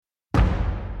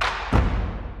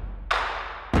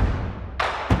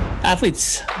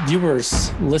Athletes,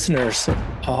 viewers, listeners,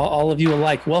 all of you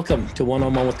alike, welcome to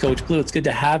One-on-One with Coach Blue. It's good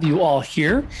to have you all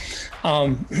here.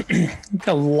 We've got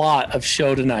a lot of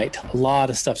show tonight, a lot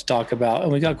of stuff to talk about,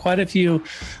 and we got quite a few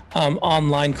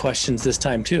online questions this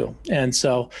time too. And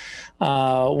so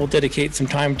we'll dedicate some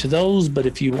time to those, but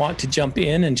if you want to jump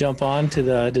in and jump on to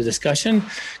the discussion,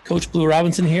 Coach Blue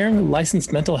Robinson here,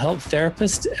 licensed mental health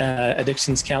therapist,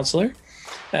 addictions counselor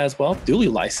as well, duly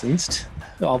licensed.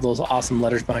 All those awesome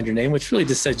letters behind your name, which really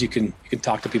just says you can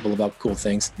talk to people about cool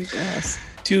things. Yes.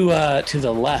 To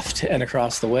the left and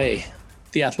across the way,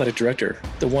 the athletic director,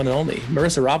 the one and only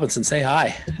Marissa Robinson. Say hi.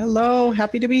 Hello.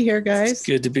 Happy to be here, guys. It's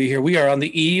good to be here. We are on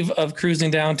the eve of cruising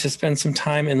down to spend some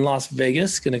time in Las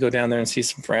Vegas. Going to go down there and see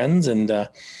some friends and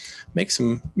make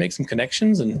some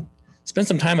connections and spend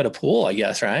some time at a pool, I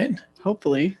guess, right?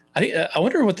 Hopefully. I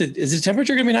wonder is the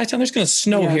temperature going to be nice down there? It's going to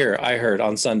snow here, I heard,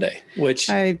 on Sunday, which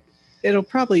it'll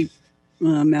probably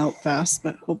melt fast,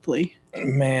 but hopefully.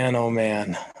 Man, oh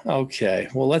man. Okay.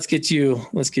 Well, let's get you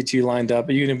lined up.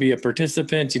 Are you going to be a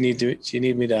participant? Do you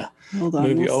need me to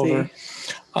move you over?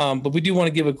 But we do want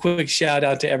to give a quick shout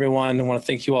out to everyone. I want to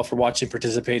thank you all for watching,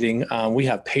 participating. We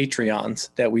have Patreons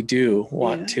that we do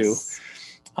want to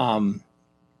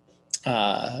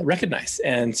recognize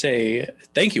and say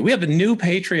thank you. We have a new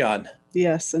Patreon.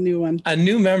 Yes, a new one. A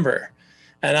new member.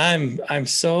 And I'm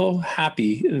so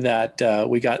happy that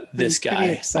we got this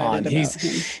guy on.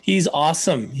 He's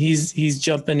awesome. He's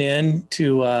jumping in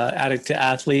to Addict to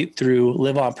Athlete through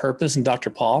Live on Purpose and Dr.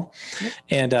 Paul,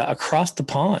 and across the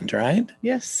pond, right?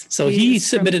 Yes. So he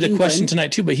submitted a question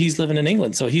tonight too, but he's living in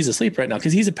England, so he's asleep right now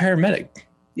because he's a paramedic.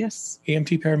 Yes.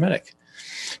 EMT paramedic.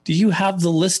 Do you have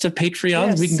the list of Patreons?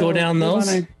 Yes, we can go down those.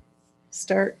 Want to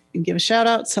start and give a shout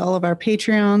out to all of our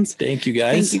Patreons. Thank you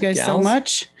guys. Thank you guys so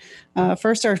much.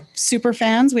 First, our super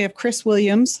fans, we have Chris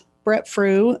Williams, Brett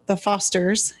Frew, the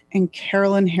Fosters, and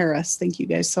Carolyn Harris. Thank you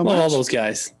guys so much. All those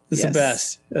guys. That's the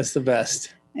best. That's the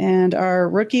best. And our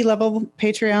rookie level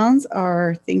Patreons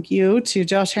are thank you to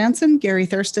Josh Hansen, Gary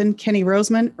Thurston, Kenny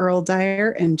Roseman, Earl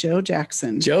Dyer, and Joe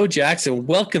Jackson. Joe Jackson,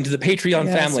 welcome to the Patreon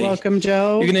family. Welcome,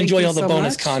 Joe. You're going to enjoy all the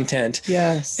bonus content.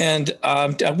 Yes. And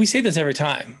we say this every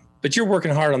time, but you're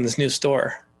working hard on this new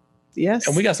store. Yes.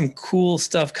 And we got some cool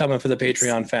stuff coming for the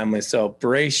Patreon family. So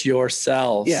brace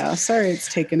yourselves. Yeah. Sorry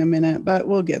it's taken a minute, but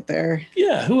we'll get there.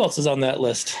 Yeah. Who else is on that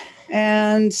list?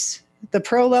 And the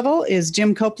pro level is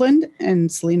Jim Copeland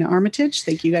and Selena Armitage.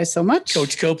 Thank you guys so much.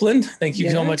 Coach Copeland. Thank you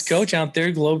so much, Coach. Out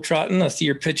there globetrotting. I see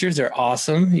your pictures. They're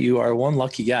awesome. You are one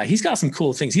lucky guy. He's got some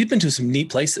cool things. He's been to some neat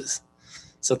places.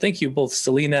 So thank you both,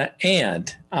 Selena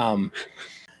and and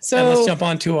let's jump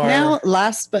on to our now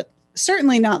last but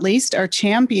certainly not least, our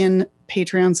champion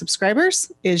Patreon subscribers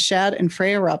is Shad and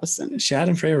Freya Robinson. Shad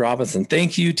and Freya Robinson.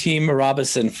 Thank you, Team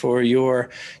Robinson, for your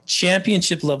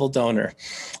championship level donor.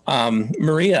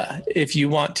 Maria, if you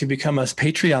want to become a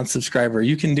Patreon subscriber,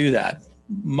 you can do that.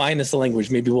 Minus the language.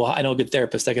 Maybe I know a good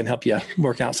therapist that can help you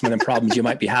work out some of the problems you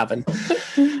might be having.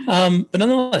 But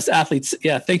nonetheless, athletes,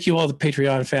 thank you all, the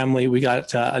Patreon family. We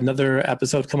got another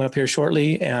episode coming up here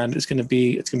shortly, and it's gonna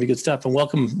be good stuff. And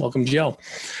welcome, Joe.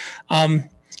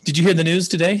 Did you hear the news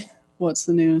today? What's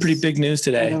the news? Pretty big news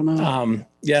today. I don't know.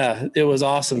 It was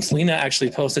awesome. Selena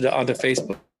actually posted it onto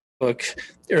Facebook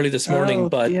early this morning,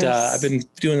 but I've been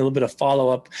doing a little bit of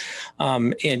follow-up,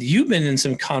 and you've been in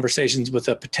some conversations with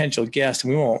a potential guest,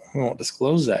 and we won't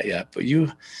disclose that yet, but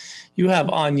you have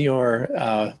on your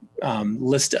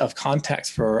list of contacts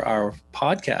for our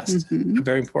podcast a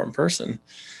very important person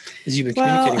as you've been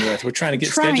communicating with. We're trying to get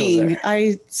schedules there.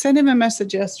 I sent him a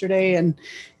message yesterday and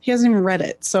he hasn't even read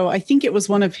it. So I think it was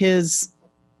one of his,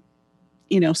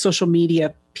 social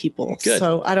media people. Good.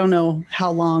 So I don't know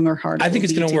how long or hard I think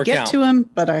it's going to work out to him,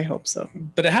 but I hope so.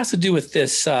 But it has to do with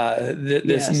this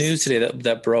news today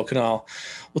that broke, and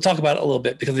we'll talk about it a little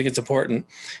bit because I think it's important.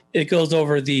 It goes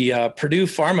over the Purdue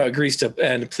Pharma agrees to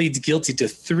and pleads guilty to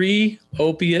 3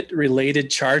 opiate-related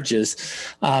charges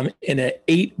in an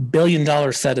 $8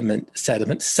 billion settlement.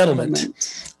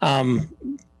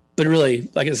 But really,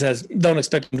 like it says, don't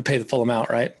expect them to pay the full amount,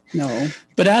 right? No.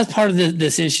 But as part of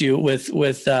this issue with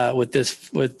the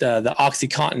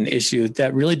OxyContin issue,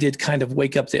 that really did kind of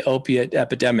wake up the opiate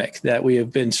epidemic that we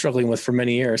have been struggling with for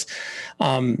many years.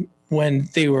 when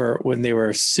they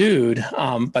were sued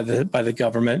by the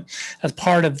government as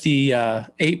part of the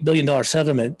 $8 billion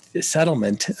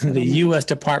settlement, the U.S.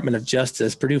 Department of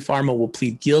Justice, Purdue Pharma will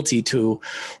plead guilty to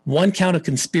 1 count of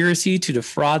conspiracy to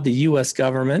defraud the U.S.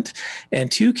 government and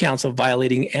 2 counts of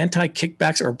violating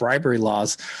anti-kickbacks or bribery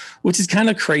laws, which is kind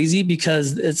of crazy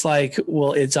because it's like,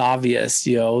 well, it's obvious,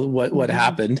 what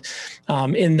happened.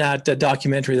 In that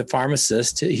documentary, The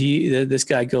Pharmacist, this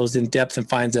guy goes in depth and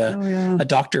finds a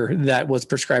doctor that was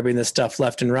prescribing this stuff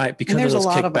left and right because of those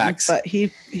kickbacks. But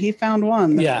he found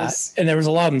one. And there was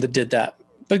a lot of them that did that.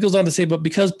 But it goes on to say, but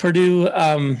because Purdue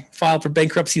filed for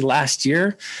bankruptcy last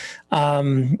year,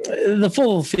 the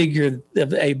full figure of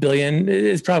 $8 billion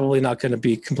is probably not going to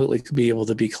be able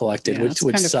to be collected, which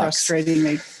kind of sucks. Frustrating.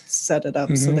 They set it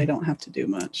up so they don't have to do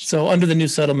much. So under the new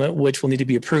settlement, which will need to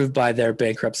be approved by their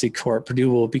bankruptcy court, Purdue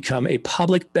will become a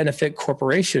public benefit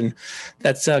corporation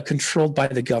that's controlled by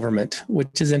the government,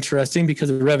 which is interesting because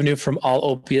the revenue from all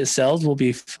opiate sales will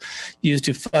be used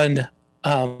to fund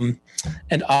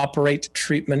and operate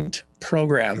treatment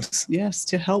programs. Yes,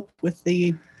 to help with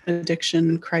the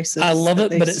addiction crisis. I love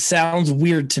it, but it sounds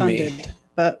weird to me.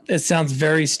 But it sounds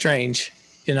very strange,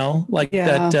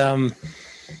 that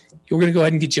we're going to go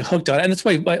ahead and get you hooked on it. And that's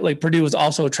why like Purdue was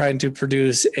also trying to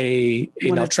produce a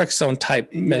naltrexone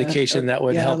type medication that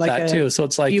would help that too. So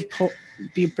it's like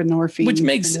buprenorphine, which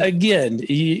makes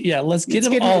let's get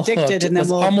them all addicted hooked. and then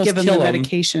we'll give them the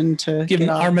medication to give them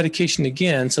our medication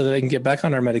again so that they can get back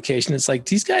on our medication. It's like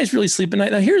these guys really sleep at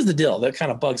night. Now here's the deal that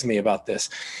kind of bugs me about this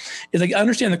is like I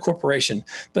understand the corporation,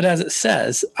 but as it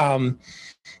says,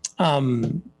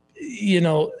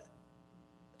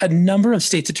 a number of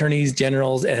states attorneys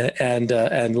generals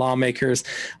and lawmakers,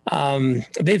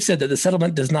 they've said that the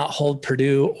settlement does not hold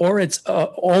Purdue or its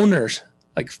owners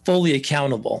like fully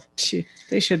accountable.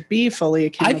 They should be fully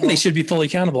accountable. I think they should be fully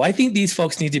accountable. I think these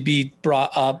folks need to be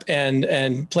brought up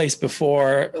and placed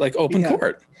before like open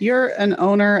court. You're an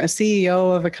owner, a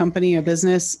CEO of a company, a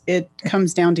business. It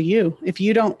comes down to you.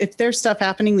 If there's stuff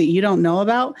happening that you don't know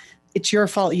about, it's your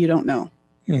fault you don't know.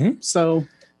 Mm-hmm. So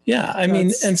yeah, I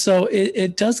mean, and so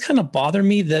it does kind of bother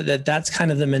me that's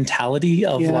kind of the mentality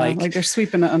of like they're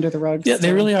sweeping it under the rug. Yeah,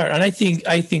 they really are. And I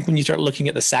think when you start looking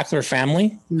at the Sackler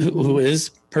family, who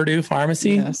is Purdue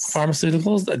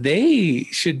Pharmaceuticals, they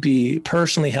should be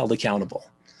personally held accountable.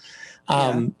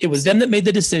 It was them that made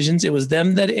the decisions. It was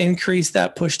them that increased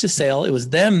that push to sale. It was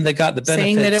them that got the benefits.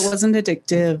 Saying that it wasn't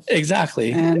addictive.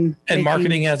 Exactly. And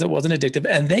marketing as it wasn't addictive.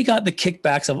 And they got the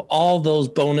kickbacks of all those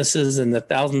bonuses and the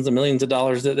thousands of millions of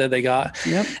dollars that they got.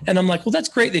 Yep. And I'm like, well, that's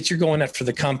great that you're going after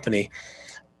the company.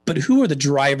 But who are the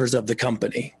drivers of the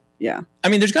company? Yeah. I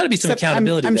mean, there's got to be some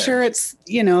accountability I'm there. sure it's,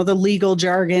 the legal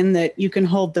jargon that you can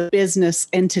hold the business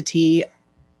entity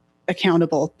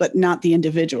accountable, but not the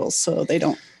individuals. So they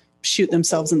don't shoot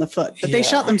themselves in the foot, but they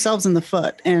shot themselves in the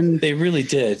foot, and they really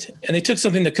did. And they took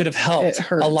something that could have helped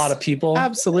a lot of people.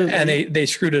 Absolutely. And they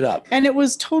screwed it up. And it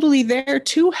was totally there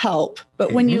to help.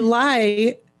 But when you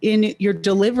lie in your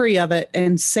delivery of it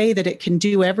and say that it can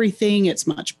do everything, it's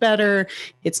much better,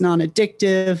 it's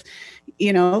non-addictive,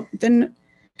 then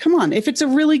come on. If it's a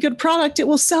really good product, it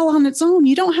will sell on its own.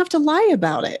 You don't have to lie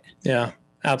about it. Yeah.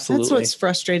 Absolutely. That's what's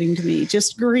frustrating to me.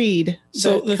 Just greed.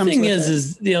 So the thing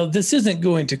is this isn't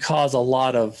going to cause a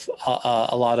lot of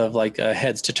like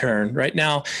heads to turn right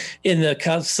now in the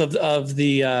cusp of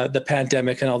the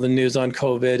pandemic and all the news on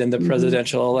COVID and the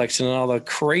presidential election and all the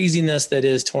craziness that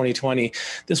is 2020.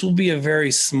 This will be a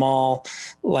very small,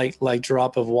 like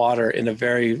drop of water in a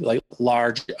very like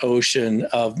large ocean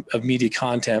of media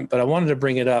content. But I wanted to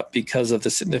bring it up because of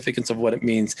the significance of what it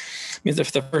means. It means that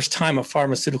for the first time, a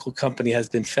pharmaceutical company has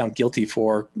been found guilty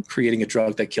for creating a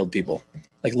drug that killed people,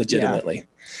 like legitimately. Yeah.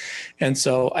 And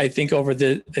so I think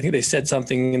they said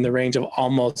something in the range of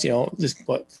almost,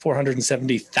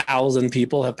 470,000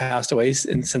 people have passed away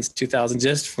since 2000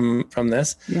 just from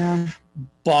this. Yeah.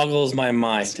 Boggles my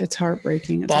mind. It's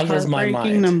heartbreaking. It's boggles a heartbreaking my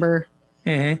mind. Number.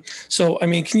 Mm-hmm. So, I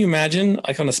mean, can you imagine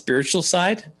like on a spiritual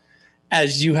side,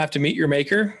 as you have to meet your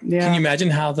maker, can you imagine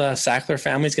how the Sackler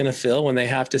family is going to feel when they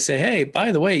have to say, hey,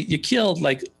 by the way, you killed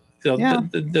like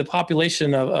the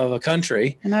population of a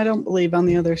country. And I don't believe on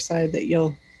the other side that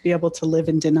you'll be able to live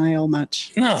in denial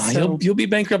much. No, you'll be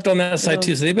bankrupt on that side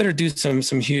too. So they better do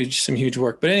some huge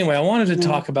work. But anyway, I wanted to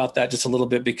talk about that just a little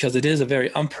bit because it is a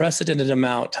very unprecedented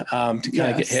amount to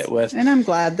kind of get hit with. And I'm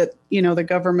glad that, the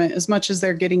government, as much as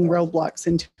they're getting roadblocks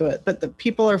into it, but the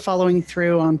people are following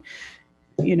through on,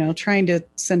 trying to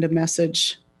send a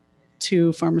message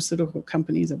to pharmaceutical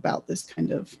companies about this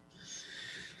kind of,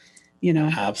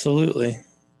 Absolutely.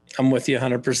 I'm with you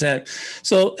 100%.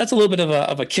 So that's a little bit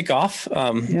of a kickoff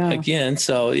again.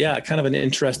 So yeah, kind of an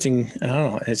interesting, I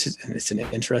don't know, it's an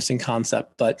interesting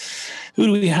concept, but who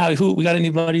do we have? Who we got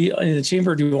anybody in the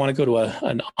chamber? Do we want to go to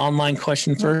an online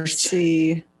question first? Let's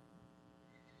see.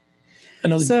 I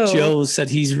know Joe said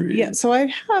he's. Yeah. So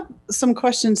I have some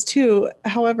questions too.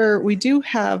 However, we do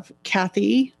have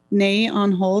Kathy Nay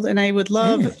on hold, and I would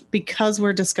love, because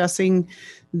we're discussing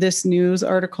this news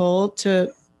article,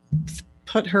 to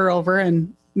put her over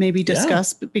and maybe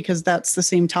discuss, because that's the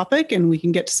same topic, and we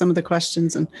can get to some of the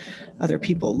questions and other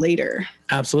people later.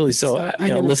 Absolutely. So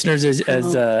listeners, as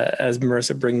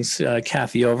Marissa brings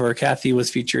Kathy over, Kathy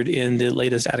was featured in the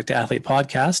latest Addict to Athlete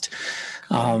podcast,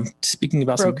 speaking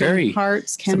about Broken some very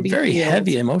hearts can some be very healed.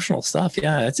 heavy emotional stuff.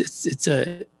 Yeah,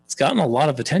 it's gotten a lot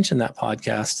of attention, that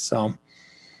podcast. So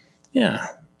yeah,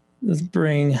 let's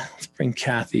bring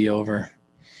Kathy over.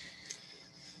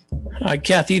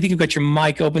 Kathy, I think you've got your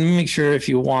mic open. Let me make sure, if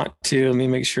you want to, let me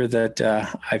make sure that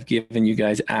I've given you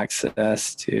guys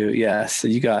access to, yes. So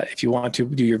if you want to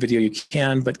do your video, you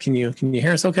can, but can you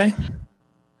hear us okay?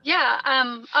 Yeah.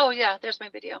 Oh yeah, there's my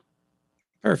video.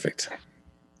 Perfect.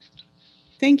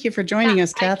 Thank you for joining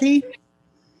us, Kathy.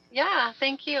 Yeah,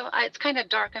 thank you. It's kind of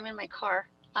dark. I'm in my car.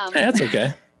 Hey, that's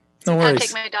okay. No worries. I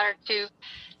take my daughter to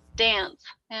dance,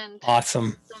 and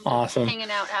awesome. Hanging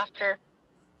out after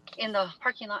in the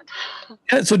parking lot.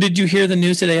 Yeah, so did you hear the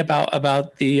news today about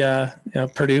the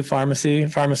Purdue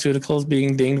Pharmaceuticals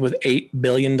being dinged with $8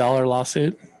 billion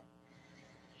lawsuit?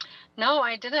 No,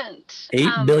 I didn't.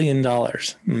 $8 billion.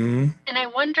 Mm-hmm. And I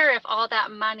wonder if all that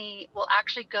money will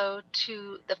actually go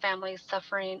to the families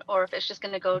suffering, or if it's just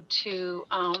going to go to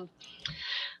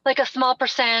like a small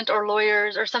percent, or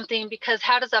lawyers or something, because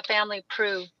how does a family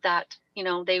prove that,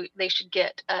 they should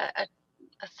get a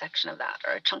section of that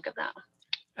or a chunk of that?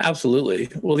 Absolutely.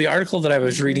 Well, the article that I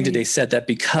was reading today said that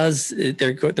because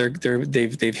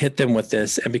they've hit them with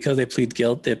this, and because they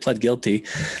pled guilty,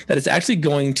 that it's actually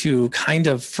going to kind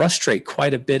of frustrate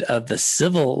quite a bit of the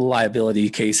civil liability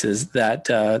cases that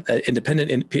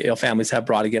independent families have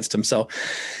brought against them. So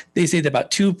they say that about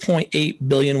 $2.8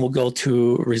 billion will go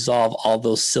to resolve all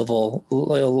those civil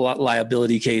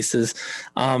liability cases.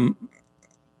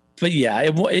 But yeah,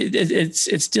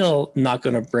 it's still not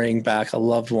going to bring back a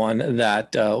loved one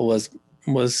that was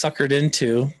suckered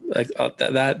into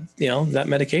that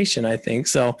medication, I think.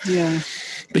 So yeah,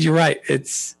 but you're right.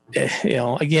 It's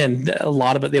again, a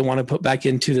lot of it they want to put back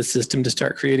into the system to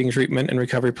start creating treatment and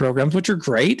recovery programs, which are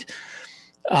great.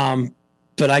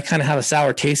 But I kind of have a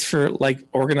sour taste for like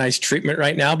organized treatment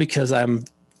right now, because I'm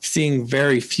seeing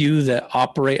very few that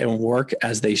operate and work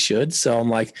as they should. So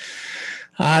I'm like,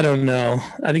 I don't know.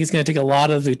 I think it's going to take a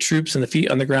lot of the troops and the feet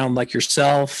on the ground like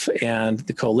yourself and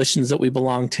the coalitions that we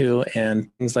belong to, and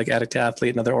things like Addict to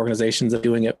Athlete and other organizations that are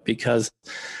doing it, because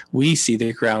we see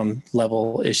the ground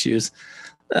level issues.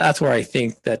 That's where I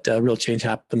think that real change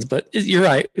happens. But you're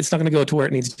right. It's not going to go to where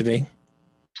it needs to be.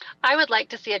 I would like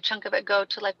to see a chunk of it go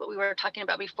to, like what we were talking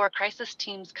about before, crisis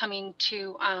teams coming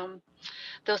to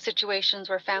those situations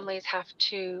where families have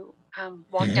to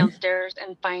walk downstairs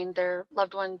and find their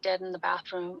loved one dead in the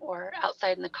bathroom, or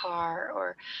outside in the car,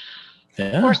 or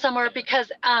somewhere.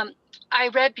 Because I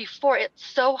read before, it's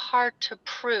so hard to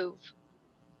prove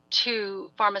to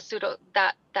pharmaceutical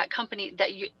that company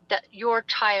that your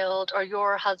child or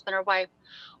your husband or wife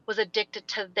was addicted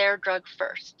to their drug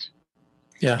first.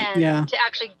 And to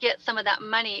actually get some of that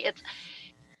money, it's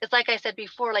like I said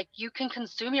before, like you can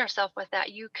consume yourself with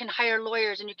that. You can hire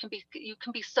lawyers, and you can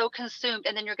be so consumed,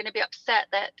 and then you're going to be upset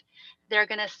that they're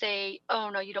going to say,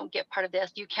 oh no, you don't get part of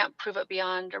this. You can't prove it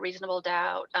beyond a reasonable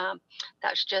doubt.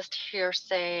 That's just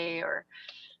hearsay, or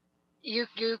you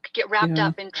get wrapped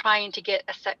up in trying to get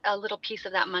a little piece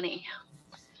of that money.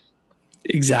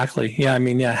 Exactly. Yeah. I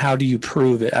mean, how do you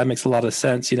prove it? That makes a lot of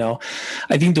sense.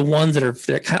 I think the ones that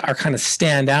are kind of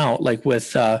stand out, like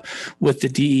with the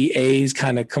DEA's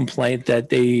kind of complaint that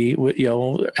they,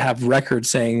 have records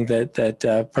saying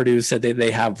that Purdue said they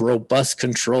have robust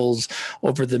controls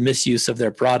over the misuse of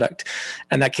their product.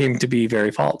 And that came to be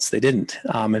very false. They didn't.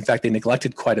 In fact, they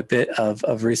neglected quite a bit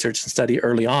of research and study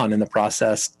early on in the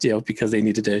process, because they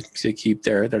needed to keep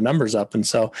their numbers up. And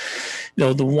so,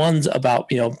 the ones about,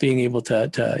 being able to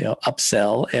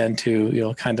upsell and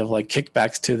to kind of like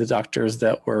kickbacks to the doctors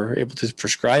that were able to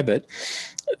prescribe it,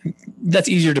 that's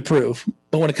easier to prove.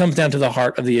 But when it comes down to the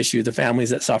heart of the issue, the families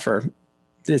that suffer,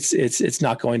 it's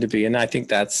not going to be. And I think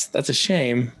that's a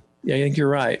shame. Yeah, I think you're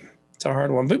right. It's a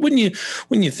hard one. But when you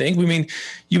think, I mean,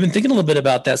 you've been thinking a little bit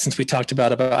about that since we talked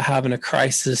about having a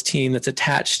crisis team that's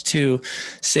attached to,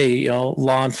 say,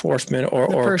 law enforcement or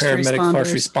paramedic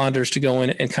first responders to go in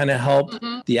and kind of help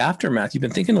the aftermath. You've been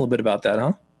thinking a little bit about that,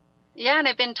 huh? Yeah, and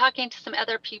I've been talking to some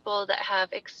other people that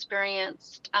have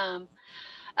experienced a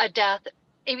death,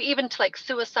 even to like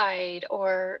suicide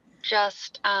or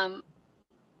just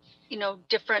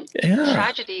different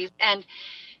tragedies and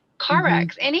car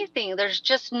wrecks, anything. There's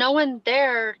just no one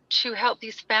there to help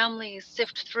these families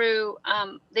sift through.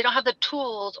 They don't have the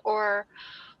tools or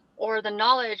the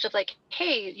knowledge of like,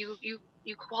 hey, you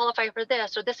qualify for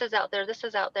this, or this is out there, they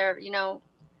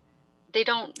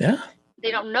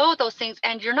don't know those things,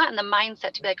 and you're not in the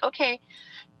mindset to be like, okay,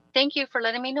 thank you for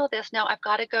letting me know this. Now I've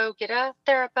got to go get a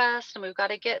therapist and we've got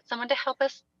to get someone to help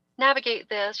us navigate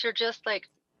this. You're just like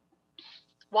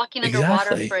walking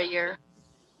underwater for a year.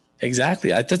 Exactly.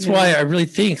 That's why I really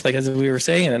think, like, as we were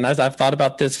saying, and as I've thought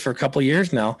about this for a couple of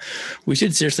years now, we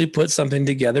should seriously put something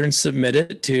together and submit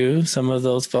it to some of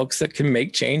those folks that can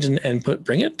make change and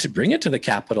bring it to the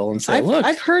Capitol and say, look,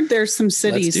 I've heard there's some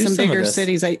cities, some bigger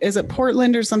cities. Is it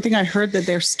Portland or something? I heard that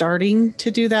they're starting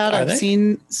to do that. I've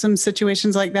seen some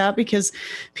situations like that because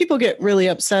people get really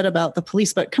upset about the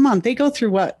police, but come on, they go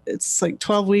through it's like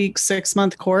 12 weeks,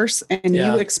 6-month course, and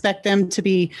you expect them to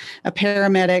be a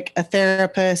paramedic, a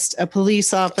therapist, a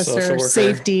police officer,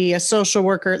 safety, a social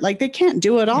worker. Like, they can't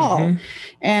do it all.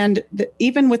 And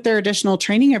even with their additional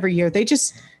training every year,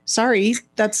 that's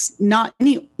not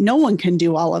no one can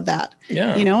do all of that.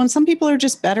 And some people are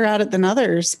just better at it than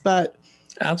others, but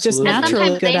just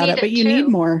naturally good at it, but you need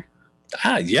more.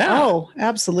 Oh,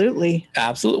 absolutely.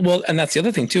 Absolutely. Well, and that's the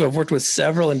other thing too. I've worked with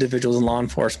several individuals in law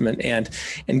enforcement and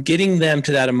getting them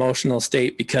to that emotional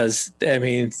state, because I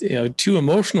mean, too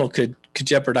emotional could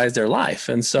jeopardize their life.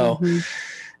 And so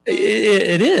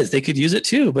it is, they could use it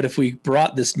too. But if we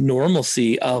brought this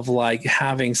normalcy of like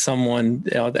having someone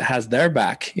that has their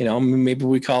back, maybe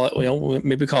we call it,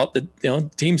 the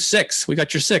team 6, we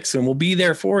got your 6 and we'll be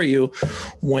there for you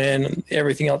when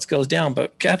everything else goes down.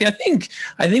 But Kathy, I think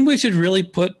we should really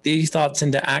put these thoughts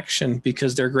into action,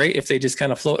 because they're great if they just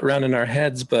kind of float around in our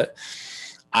heads. But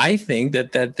I think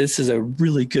that this is a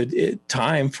really good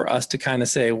time for us to kind of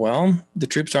say, well, the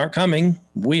troops aren't coming.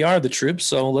 We are the troops.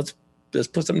 So let's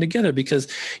put something together, because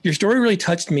your story really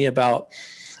touched me about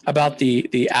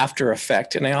the after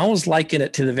effect. And I always liken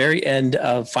it to the very end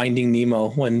of Finding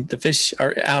Nemo, when the fish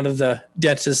are out of the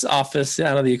dentist's office,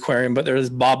 out of the aquarium, but there's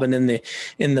bobbing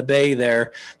in the bay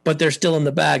there, but they're still in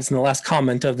the bags. And the last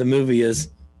comment of the movie is,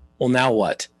 well, now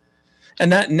what?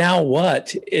 And that now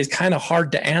what is kind of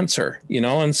hard to answer,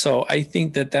 And so I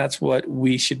think that's what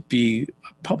we should be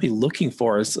probably looking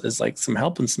for is like some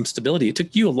help and some stability. It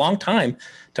took you a long time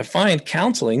to find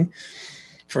counseling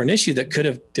for an issue that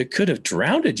could have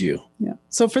drowned you. Yeah.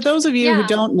 So for those of you who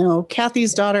don't know,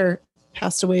 Kathy's daughter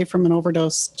passed away from an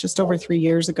overdose just over 3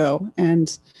 years ago.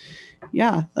 And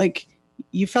like,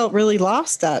 you felt really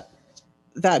lost that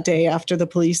day after the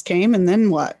police came. And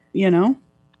then what,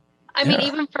 I mean,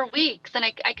 even for weeks, and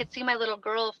I could see my little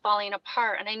girl falling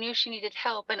apart, and I knew she needed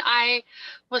help. And I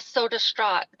was so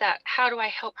distraught that how do I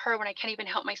help her when I can't even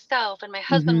help myself? And my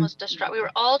husband was distraught. We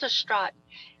were all distraught.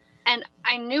 And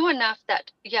I knew enough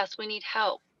that, yes, we need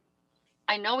help.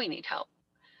 I know we need help,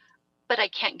 but I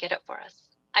can't get it for us.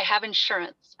 I have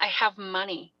insurance. I have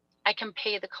money. I can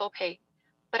pay the copay,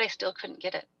 but I still couldn't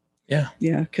get it. Yeah.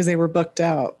 Yeah. Because they were booked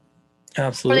out.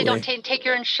 Absolutely. Or they don't take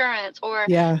your insurance, or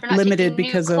they're not limited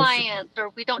because of clients,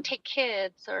 or we don't take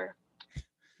kids, or.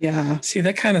 Yeah. See,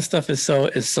 that kind of stuff is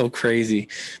so crazy,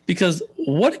 because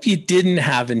what if you didn't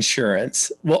have insurance?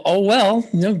 Well,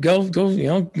 go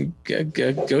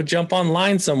jump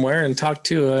online somewhere and talk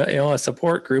to a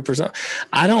support group or something.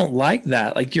 I don't like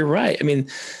that. Like, you're right. I mean,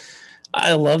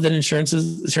 I love that insurance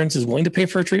is willing to pay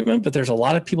for a treatment, but there's a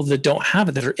lot of people that don't have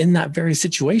it that are in that very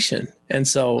situation. And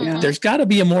so there's got to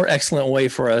be a more excellent way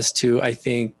for us to, I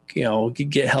think,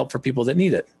 get help for people that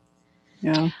need it.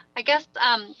 Yeah. I guess,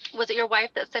 was it your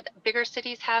wife that said bigger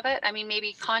cities have it? I mean,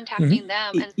 maybe contacting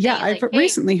them and saying, I've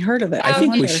recently heard of it. I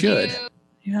think we should.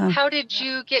 How did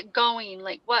you get going?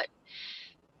 Like, what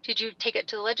did you take it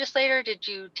to the legislator? Did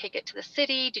you take it to the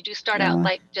city? Did you start out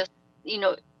like just,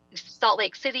 Salt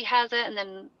Lake City has it and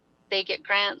then they get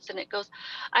grants and it goes?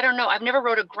 I don't know. I've never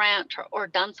wrote a grant or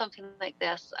done something like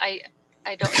this.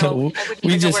 I don't know. I wouldn't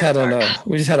we even know just where to had start.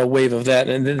 we just had a wave of that,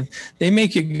 and then they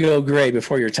make you go gray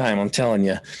before your time. I'm telling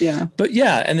you. Yeah. But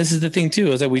yeah, and this is the thing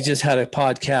too, is that we just had a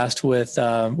podcast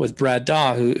with Brad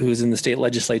Daw, who's in the state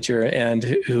legislature and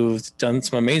who's done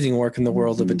some amazing work in the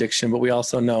world of addiction. But we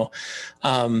also know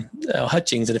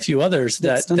Hutchings and a few others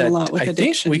that I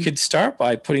think we could start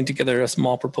by putting together a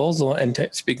small proposal and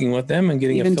speaking with them and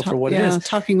getting a feel for what it is.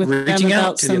 Talking with them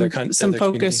about some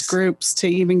focus groups to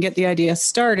even get the idea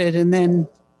started, and then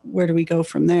where do we go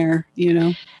from there?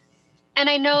 And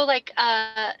I know like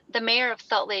the mayor of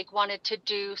Salt Lake wanted to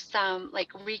do some like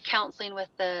recounseling with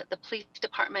the police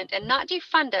department and not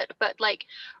defund it, but like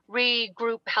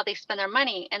regroup how they spend their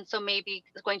money. And so maybe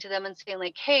going to them and saying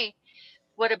like, hey,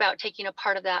 what about taking a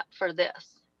part of that for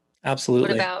this? Absolutely.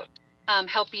 What about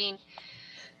helping,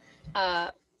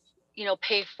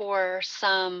 pay for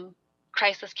some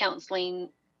crisis counseling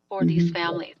for these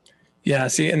families? Yeah,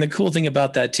 see, and the cool thing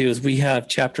about that too is we have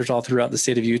chapters all throughout the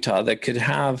state of Utah that could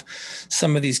have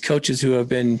some of these coaches who have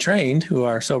been trained, who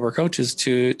are sober coaches,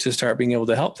 to start being able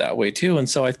to help that way too. And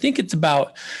so I think it's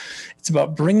about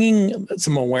bringing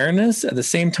some awareness at the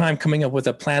same time coming up with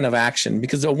a plan of action,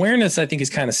 because awareness I think is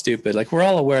kind of stupid. Like we're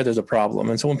all aware there's a problem.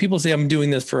 And so when people say I'm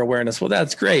doing this for awareness, well,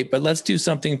 that's great, but let's do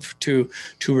something to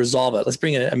resolve it. Let's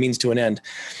bring a means to an end.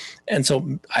 And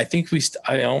so I think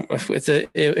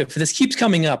if this keeps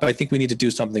coming up, I think we need to do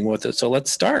something with it. So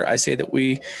let's start. I say that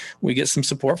we get some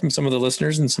support from some of the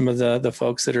listeners and some of the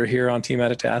folks that are here on Team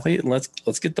Addict Athlete, and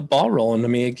let's get the ball rolling. I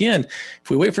mean, again, if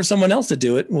we wait for someone else to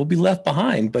do it, we'll be left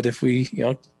behind. But if we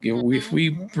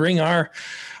bring our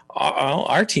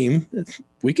team,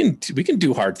 we can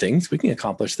do hard things. We can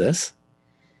accomplish this.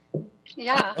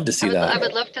 Yeah, I'd love to see that. I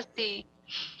would love to see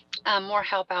more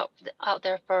help out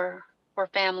there for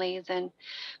families and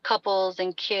couples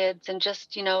and kids, and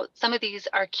just some of these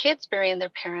are kids burying their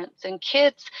parents and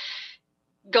kids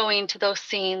going to those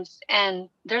scenes, and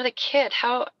they're the kid.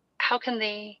 How can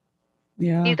they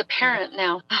be the parent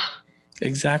now?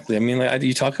 Exactly. I mean, like,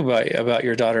 you talk about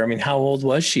your daughter. I mean, how old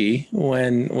was she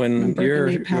when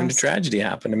the tragedy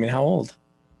happened? I mean, how old?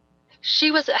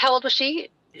 How old was she?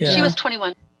 Yeah. She was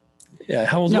 21. Yeah.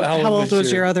 How old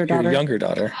was your other daughter? Your younger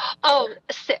daughter? Oh,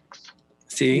 6.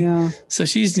 See? Yeah. So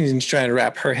she's trying to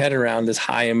wrap her head around this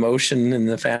high emotion in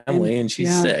the family, and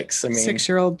she's 6. I mean,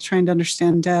 6-year-old trying to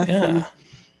understand death. Yeah.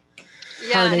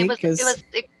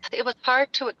 It was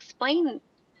hard to explain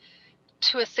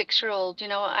to a 6-year-old.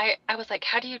 I was like,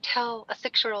 how do you tell a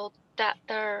 6-year-old that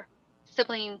their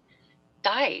sibling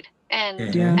died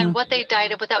and what they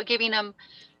died of without giving them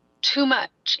too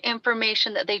much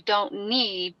information that they don't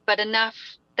need, but enough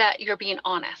that you're being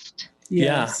honest?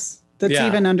 Yes. That's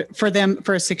even for a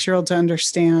 6-year-old to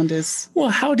understand is. Well,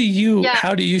 how do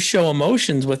you show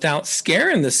emotions without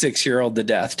scaring the 6-year-old to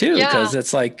death too? Because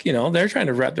it's like, they're trying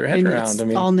to wrap their head around. I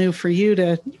mean, all new for you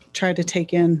to try to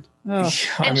take in. Oh.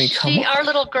 Our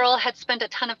little girl had spent a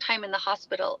ton of time in the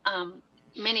hospital.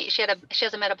 She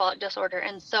has a metabolic disorder.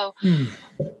 And so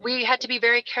we had to be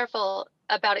very careful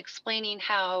about explaining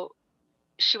how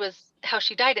she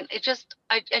died. And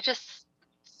I just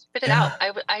spit it out.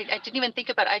 I didn't even think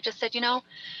about it. I just said,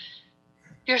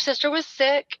 your sister was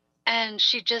sick and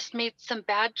she just made some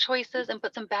bad choices and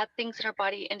put some bad things in her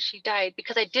body and she died,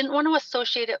 because I didn't want to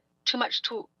associate it too much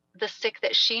to the sick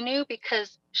that she knew,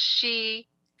 because she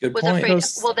was afraid,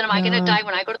 well, then am I going to die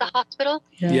when I go to the hospital?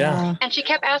 Yeah. And she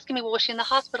kept asking me, well, was she in the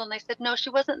hospital? And I said, no, she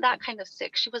wasn't that kind of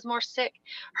sick. She was more sick.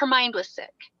 Her mind was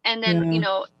sick. And then,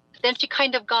 then she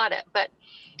kind of got it. But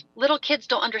little kids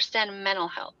don't understand mental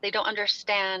health. They don't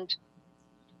understand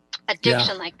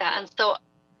addiction like that. And so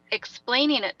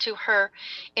explaining it to her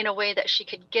in a way that she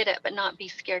could get it, but not be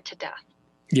scared to death.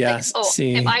 Yes. Like,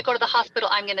 if I go to the hospital,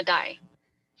 I'm going to die.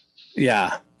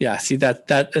 Yeah. Yeah. See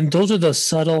that, and those are the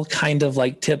subtle kind of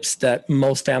like tips that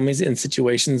most families in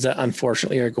situations that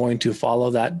unfortunately are going to follow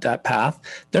that path,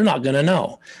 they're not going to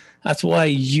know. That's why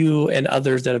you and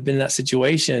others that have been in that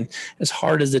situation, as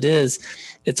hard as it is,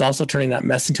 it's also turning that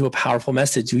mess into a powerful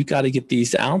message. We've got to get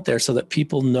these out there so that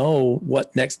people know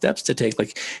what next steps to take.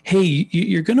 Like, hey,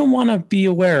 you're going to want to be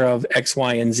aware of X,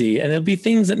 Y, and Z. And it'll be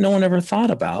things that no one ever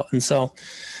thought about. And so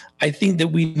I think that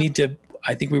we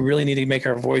really need to make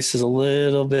our voices a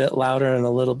little bit louder and a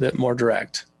little bit more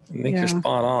direct. I think you're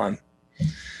spot on.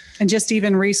 And just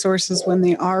even resources when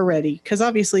they are ready, because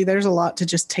obviously there's a lot to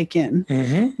just take in,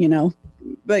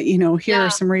 but here are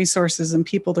some resources and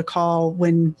people to call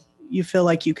when you feel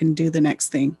like you can do the next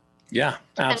thing. Yeah,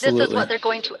 absolutely. And this is what they're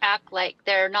going to act like.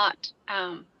 They're not,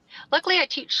 luckily I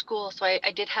teach school. So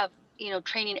I did have,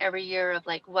 training every year of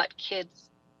like what kids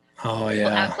will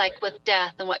act like with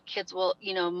death, and what kids will,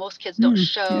 most kids don't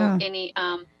show any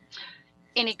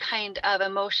any kind of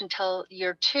emotion till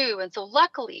year 2. And so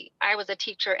luckily I was a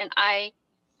teacher, and I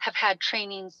have had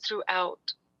trainings throughout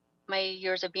my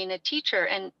years of being a teacher,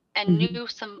 and knew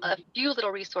a few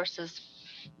little resources.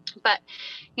 But,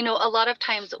 you know, a lot of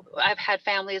times I've had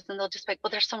families and they'll just be like,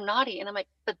 well, they're so naughty. And I'm like,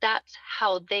 but that's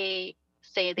how they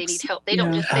say they need help. They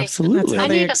don't just say, absolutely. I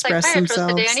need a psychiatrist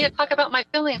today. I need to talk about my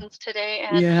feelings today.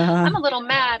 And I'm a little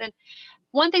mad. And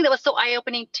one thing that was so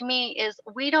eye-opening to me is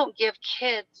we don't give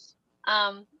kids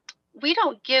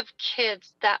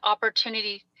that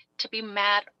opportunity to be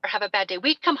mad or have a bad day.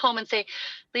 We come home and say,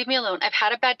 leave me alone. I've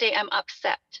had a bad day. I'm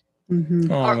upset. Oh,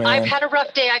 or man. I've had a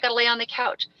rough day. I got to lay on the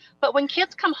couch. But when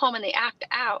kids come home and they act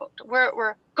out,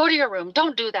 we're go to your room.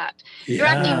 Don't do that. You're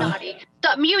acting naughty.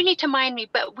 You need to mind me.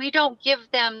 But we don't give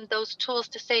them those tools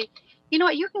to say, you know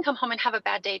what, you can come home and have a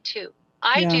bad day too.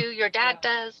 I do. Your dad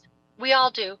does. We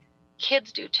all do.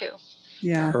 Kids do too.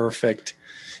 Yeah. Perfect.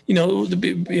 You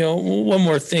know, one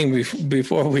more thing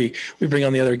before we bring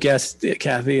on the other guest,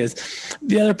 Kathy, is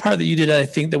the other part that you did, I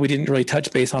think, that we didn't really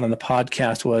touch base on in the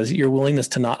podcast was your willingness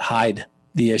to not hide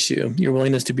the issue, your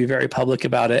willingness to be very public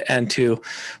about it and to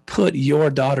put your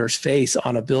daughter's face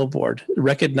on a billboard,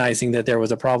 recognizing that there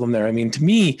was a problem there. I mean, to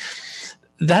me,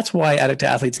 that's why Addict to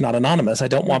Athlete's not anonymous. I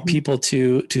don't want people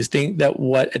to think that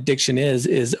what addiction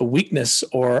is a weakness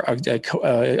or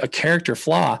a character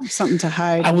flaw. Something to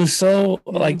hide. I was so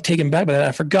taken back by that.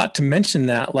 I forgot to mention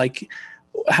that.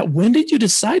 When did you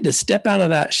decide to step out of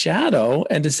that shadow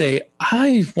and to say,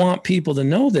 I want people to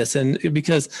know this? And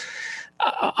because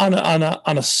on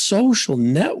a social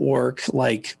network,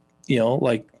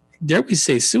 dare we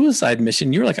say suicide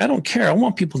mission, you're like, I don't care. I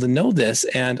want people to know this.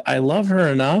 And I love her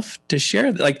enough to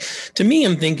share that. To me,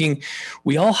 I'm thinking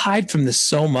we all hide from this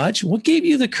so much. What gave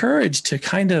you the courage to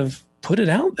kind of put it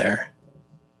out there?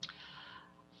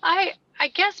 I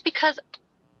guess because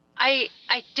I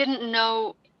didn't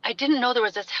know there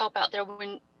was this help out there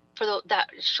that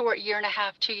short 1.5 years,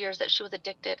 2 years that she was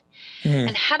addicted.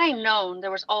 And had I known there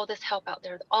was all this help out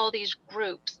there, all these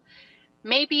groups,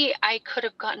 maybe I could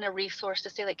have gotten a resource to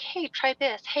say hey, try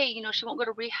this. Hey, she won't go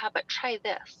to rehab, but try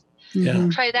this. Yeah.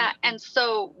 Try that. And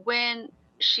so when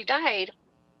she died,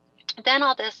 then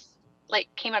all this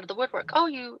came out of the woodwork.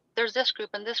 Oh, there's this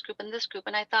group and this group and this group.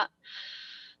 And I thought,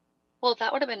 well,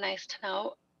 that would have been nice to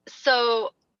know.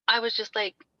 So I was just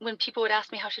when people would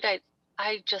ask me how she died,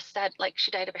 I just said she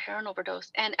died of a heroin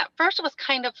overdose. And at first it was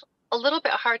kind of a little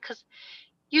bit hard because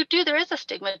there is a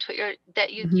stigma to it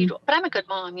that you do, but I'm a good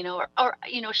mom, or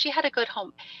she had a good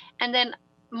home. And then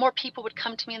more people would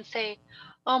come to me and say,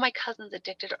 oh, my cousin's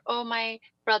addicted, or oh, my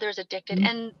brother's addicted.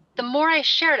 And the more I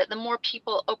shared it, the more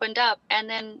people opened up. And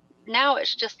then now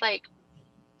it's just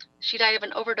she died of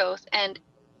an overdose, and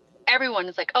everyone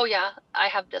is like, oh yeah, I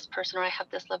have this person, or I have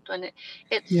this loved one.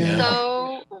 It's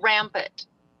so rampant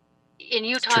in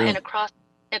Utah and across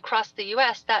the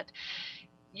US that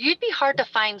you'd be hard to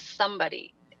find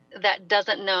somebody that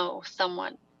doesn't know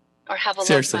someone or have a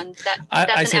Seriously. loved one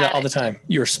I say that all the time.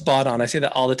 You're spot on. I say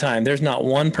that all the time. There's not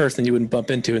one person you wouldn't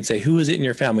bump into and say, who is it in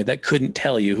your family, that couldn't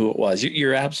tell you who it was.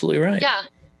 You're absolutely right. Yeah.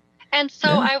 And so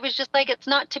I was just it's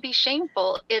not to be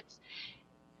shameful. It's,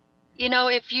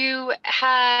 if you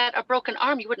had a broken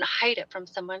arm, you wouldn't hide it from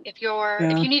someone. If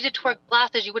you needed to wear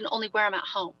glasses, you wouldn't only wear them at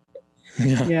home.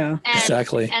 Yeah.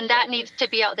 Exactly. And that needs to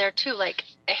be out there too.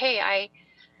 Hey, I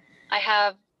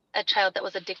have a child that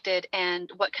was addicted,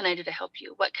 and what can I do to help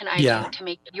you? What can I do to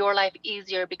make your life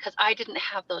easier? Because I didn't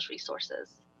have those resources.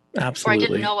 Absolutely. Or I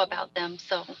didn't know about them.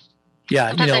 So yeah,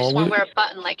 sometimes I just want to wear a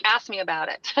button ask me about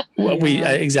it. Well,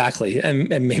 exactly, and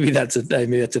maybe that's a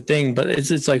thing. But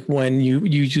it's when you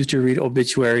used to read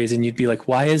obituaries and you'd be like,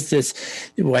 why is this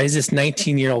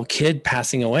 19-year-old kid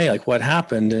passing away? What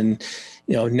happened? And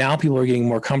now people are getting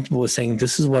more comfortable with saying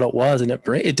this is what it was, and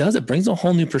it brings a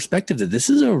whole new perspective that this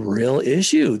is a real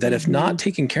issue that if not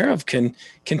taken care of can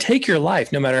take your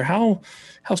life, no matter how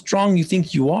strong you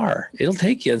think you are. It'll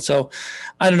take you. And so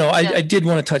I don't know. I did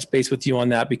want to touch base with you on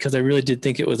that because I really did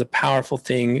think it was a powerful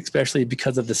thing, especially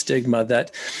because of the stigma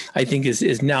that I think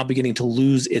is now beginning to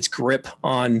lose its grip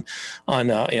on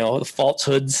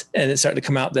falsehoods, and it's starting to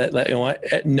come out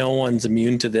that no one's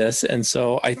immune to this. And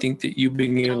so I think that you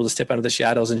being able to step out of the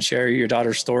shadows and share your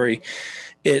daughter's story,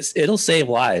 it'll save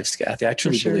lives, Kathy. I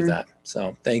truly believe that.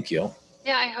 So thank you.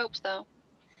 Yeah, I hope so.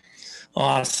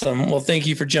 Awesome. Well, thank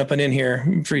you for jumping in here.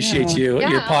 Appreciate you. Yeah.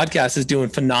 Your podcast is doing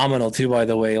phenomenal too, by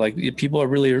the way. People are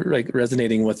really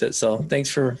resonating with it. So thanks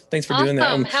for doing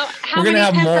that. We're going to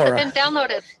have more. Have been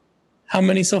downloaded? How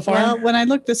many so far? Well, when I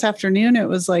looked this afternoon, it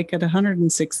was at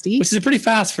 160, which is pretty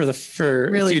fast for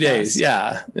really a few days.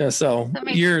 Yeah. So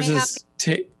yours is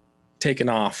taken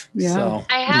off. Yeah. So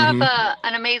I have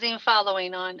an amazing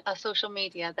following on social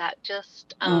media that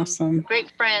just Awesome.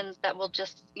 great friends that will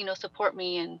just support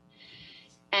me and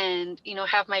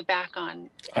have my back on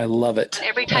I love it.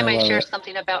 every time I love share it.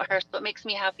 something about her. So it makes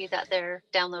me happy that they're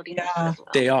downloading this Yeah. as well.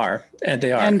 They are.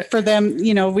 And for them,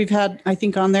 we've had, I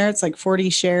think on there, it's like 40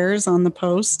 shares on the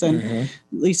post, and Mhm. at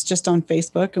least just on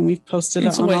Facebook, and we've posted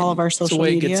It's it the on way- all of our it's the social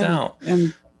way it media. gets out.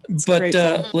 And But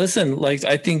grateful. listen, like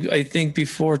I think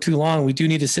before too long, we do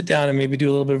need to sit down and maybe do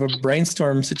a little bit of a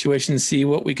brainstorm situation and see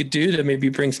what we could do to maybe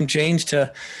bring some change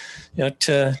to,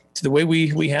 to the way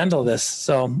we handle this.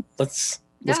 So let's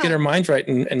get our minds right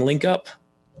and link up.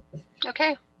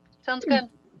 Okay. Sounds good.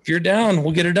 If you're down,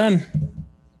 we'll get her done.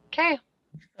 Okay.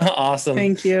 Awesome.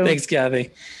 Thank you. Thanks, Kathy.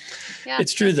 Yeah.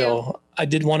 It's true thank you. though. I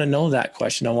did want to know that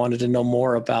question. I wanted to know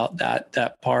more about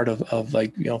that part of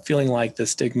like, feeling like the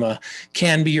stigma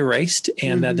can be erased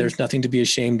and that there's nothing to be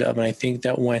ashamed of. And I think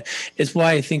that it's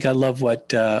why I think I love what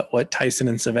Tyson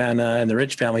and Savannah and the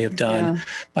Rich family have done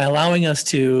by allowing us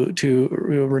to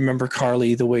remember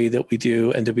Carly the way that we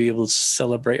do and to be able to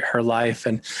celebrate her life.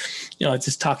 And, it's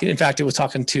just talking, in fact, it was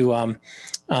talking to,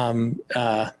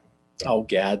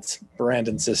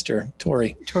 Brandon's sister,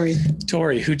 Tori,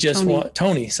 who just won,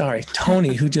 Tony,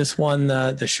 who just won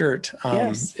the shirt, for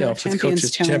the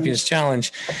Coaches Champions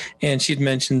Challenge. And she'd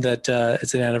mentioned that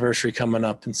it's an anniversary coming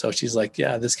up. And so she's like,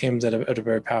 yeah, this came at a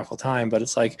very powerful time, but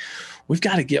it's like, we've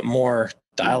got to get more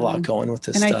dialogue going with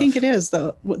this stuff. And I think it is,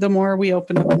 though, the more we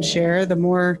open up and share, the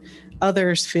more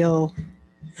others feel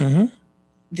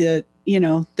the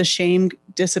shame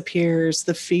disappears,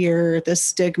 the fear, the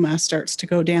stigma starts to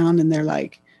go down, and they're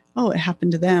like, oh, it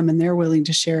happened to them, and they're willing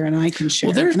to share, and I can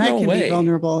share, and I can be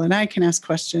vulnerable, and I can ask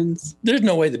questions. There's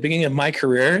no way at the beginning of my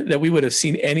career that we would have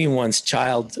seen anyone's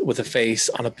child with a face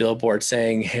on a billboard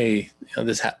saying, hey,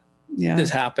 this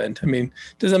happened. I mean,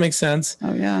 does that make sense?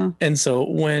 Oh yeah. And so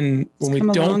when we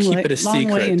don't keep it a secret,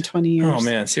 long way in 20 years. Oh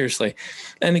man, seriously.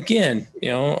 And again,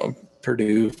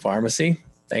 Purdue Pharmacy,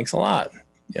 thanks a lot.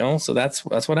 So that's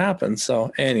what happens.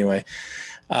 So anyway,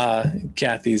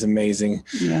 Kathy's amazing.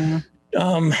 Yeah.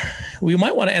 We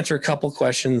might want to answer a couple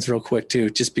questions real quick too,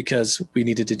 just because we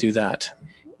needed to do that.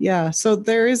 Yeah. So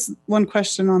there is one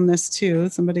question on this too.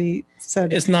 Somebody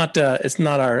said it's not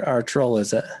our troll,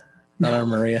 is it? Not our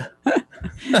Maria.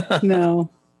 No.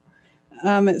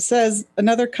 It says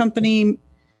another company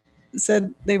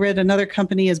said they read another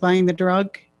company is buying the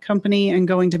drug company and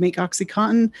going to make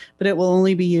OxyContin, but it will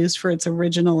only be used for its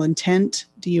original intent.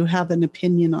 Do you have an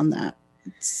opinion on that?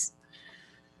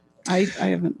 I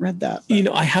haven't read that.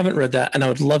 But. I haven't read that, and I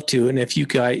would love to. And if you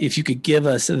could give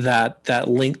us that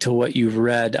link to what you've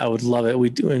read, I would love it. We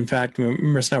do, in fact,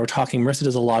 Marissa and I were talking. Marissa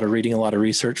does a lot of reading, a lot of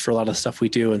research for a lot of stuff we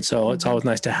do, and so it's always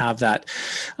nice to have that.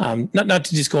 Not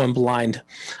to just go in blind.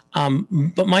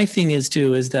 But my thing is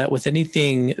that with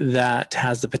anything that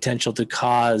has the potential to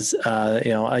cause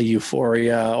a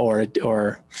euphoria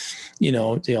or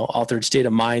altered state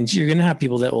of mind, you're going to have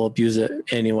people that will abuse it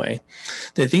anyway.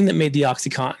 The thing that made the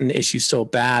OxyContin issue so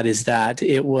bad is that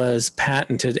it was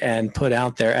patented and put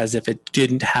out there as if it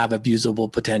didn't have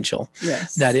abusable potential.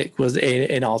 Yes. That it was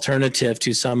an alternative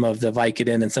to some of the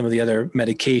Vicodin and some of the other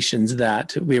medications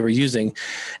that we were using.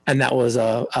 And that was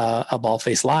a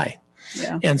bald-faced lie.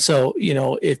 Yeah. And so,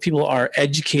 if people are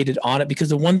educated on it, because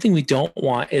the one thing we don't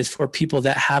want is for people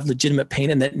that have legitimate pain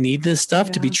and that need this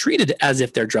stuff to be treated as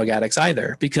if they're drug addicts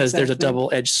either, because there's a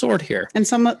double-edged sword here. And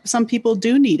some people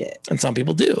do need it. And some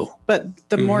people do. But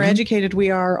the more educated we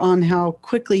are on how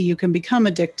quickly you can become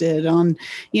addicted, on,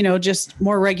 just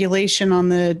more regulation on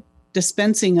the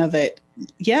dispensing of it.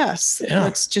 Yes. Yeah.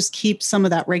 Let's just keep some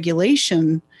of that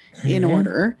regulation in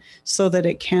order so that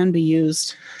it can be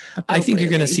used. I think you're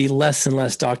going to see less and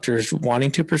less doctors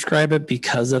wanting to prescribe it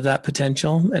because of that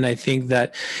potential. And I think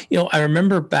that, I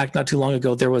remember back not too long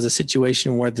ago, there was a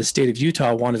situation where the state of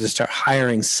Utah wanted to start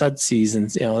hiring SUDCs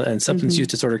and substance use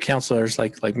disorder counselors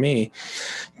like me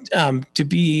to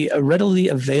be readily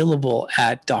available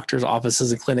at doctors'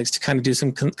 offices and clinics to kind of do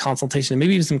some consultation and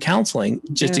maybe even some counseling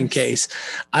just in case.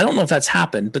 I don't know if that's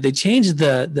happened, but they changed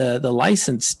the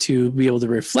license to be able to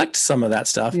reflect some of that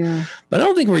stuff. Yeah. But I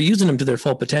don't think we're using them to their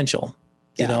full potential.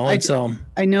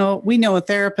 I know we know a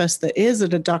therapist that is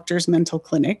at a doctor's mental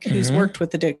clinic who's worked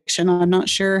with addiction. I'm not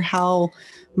sure how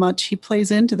much he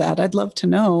plays into that. I'd love to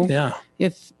know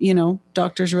if,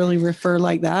 doctors really refer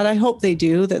like that. I hope they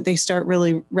do, that they start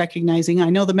really recognizing. I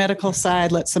know the medical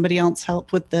side, let somebody else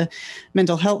help with the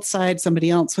mental health side, somebody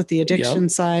else with the addiction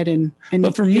side, and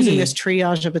but for using me, this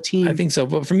triage of a team. I think so.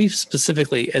 But for me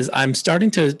specifically, is I'm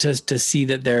starting to see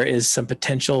that there is some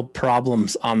potential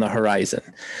problems on the horizon.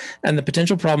 And the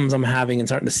potential problems I'm having and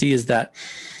starting to see is that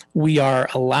we are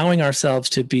allowing ourselves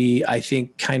to be, I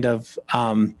think, kind of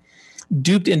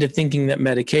duped into thinking that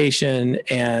medication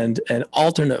and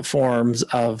alternate forms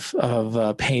of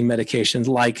pain medications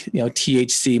like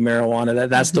THC, marijuana,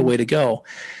 that's the way to go.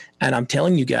 And I'm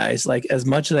telling you guys, like, as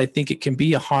much as I think it can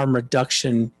be a harm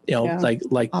reduction,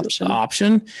 like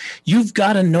option, you've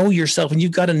got to know yourself and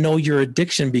you've got to know your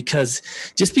addiction, because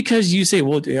just because you say,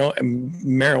 well,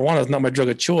 marijuana is not my drug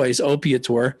of choice, opiates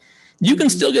were, you can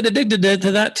still get addicted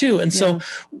to that too. And so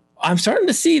I'm starting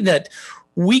to see that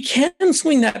we can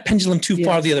swing that pendulum too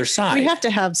far the other side. We have to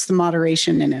have some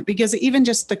moderation in it, because even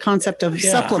just the concept of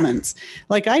supplements,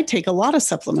 like I take a lot of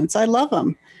supplements. I love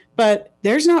them, but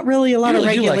there's not really a lot of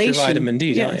regulation. You like your vitamin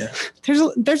D, don't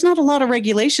you? There's not a lot of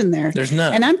regulation there. There's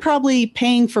none. And I'm probably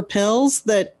paying for pills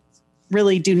that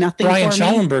really do nothing Brian for me.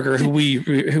 Schallenberger, who we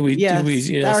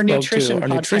our spoke to, our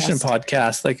nutrition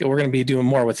podcast, like we're going to be doing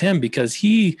more with him, because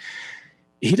he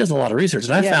does a lot of research.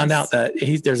 And I found out that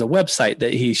there's a website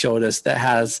that he showed us that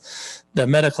has the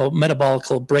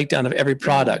metabolic breakdown of every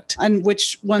product. And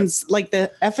which one's like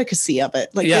the efficacy of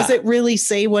it? Like, does it really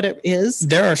say what it is?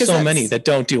 There are so many that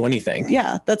don't do anything.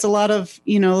 Yeah. That's a lot of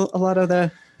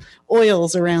the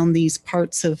oils around these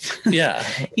parts of,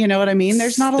 you know what I mean?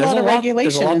 There's not a lot of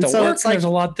regulation. And so it's like there's a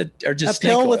lot that are just a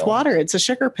pill with water. It's a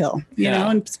sugar pill, you know,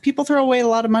 and people throw away a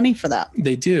lot of money for that.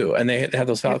 They do. And they have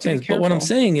those foul things. But what I'm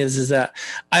saying is that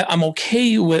I'm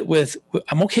okay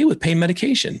with pain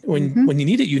medication. When you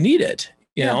need it, you need it,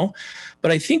 you know,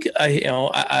 but I think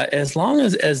as long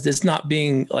as this not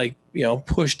being like,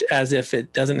 pushed as if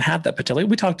it doesn't have that potential.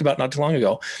 We talked about not too long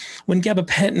ago when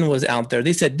gabapentin was out there,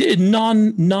 they said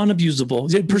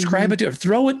non-abusable, prescribe it to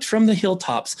throw it from the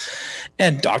hilltops,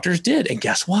 and doctors did. And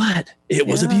guess what? It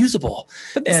was abusable.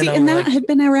 But and that had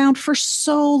been around for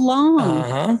so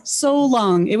long, so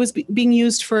long. It was being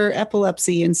used for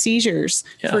epilepsy and seizures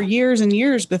for years and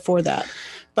years before that.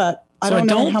 But I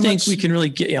don't think we can really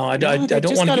get, I don't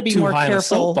want to get too high on a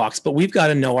soapbox, but we've got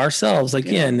to know ourselves. Like,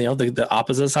 again, the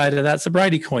opposite side of that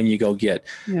sobriety coin you go get.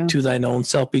 To thine own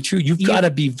self be true. You've got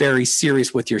to be very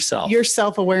serious with yourself. Your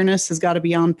self-awareness has got to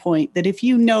be on point. That if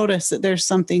you notice that there's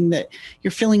something that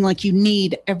you're feeling like you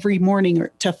need every morning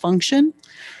to function,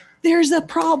 there's a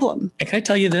problem. And can I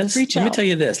tell you this? Let me tell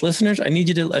you this. Listeners, I need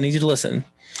you to listen.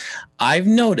 I've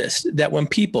noticed that when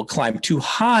people climb too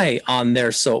high on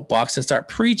their soapbox and start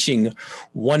preaching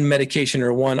one medication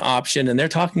or one option, and they're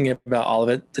talking about all of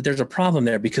it, that there's a problem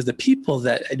there, because the people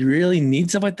that really need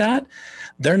stuff like that,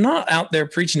 they're not out there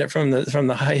preaching it from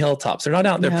the high hilltops. They're not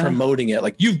out there promoting it.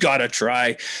 Like, you've got to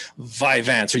try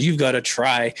Vyvanse, or you've got to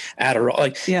try Adderall.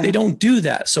 Like, they don't do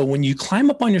that. So when you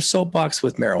climb up on your soapbox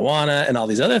with marijuana and all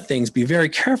these other things, be very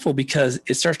careful, because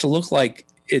it starts to look like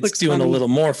it's doing a little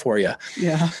more for you.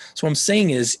 Yeah. So what I'm saying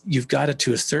is, you've got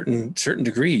to a certain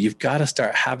degree, you've got to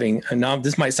start having, and now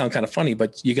this might sound kind of funny,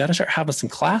 but you got to start having some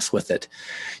class with it,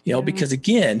 because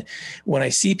again, when I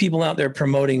see people out there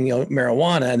promoting,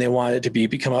 marijuana, and they want it to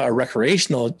become a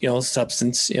recreational,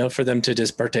 substance, for them to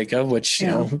just partake of, which,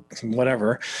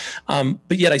 whatever.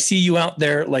 But yet I see you out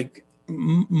there, like,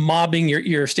 mobbing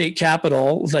your state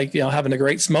capitol, like, having a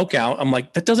great smoke out. I'm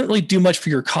like, that doesn't really do much for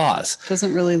your cause.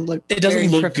 Doesn't really look. It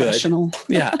doesn't look good.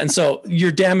 Yeah, and so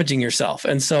you're damaging yourself.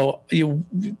 And so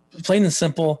plain and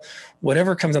simple,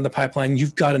 whatever comes down the pipeline,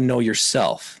 you've got to know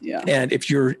yourself. Yeah. And if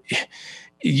you're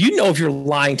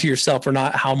lying to yourself or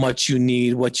not, how much you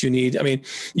need, what you need. I mean,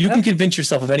 you can convince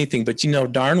yourself of anything, but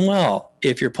darn well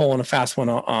if you're pulling a fast one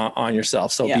on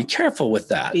yourself. So be careful with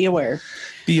that. Be aware.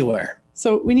 Be aware.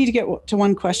 So we need to get to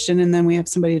one question, and then we have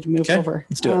somebody to move over.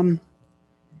 Let's do it.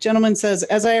 Gentleman says,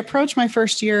 as I approach my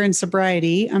first year in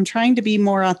sobriety, I'm trying to be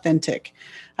more authentic.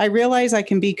 I realize I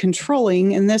can be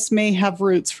controlling, and this may have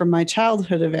roots from my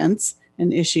childhood events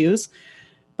and issues,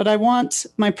 but I want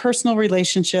my personal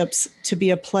relationships to be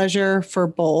a pleasure for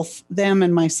both them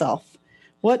and myself.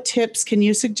 What tips can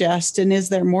you suggest, and is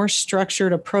there more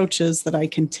structured approaches that I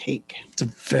can take? That's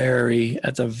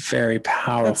a very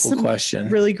powerful question.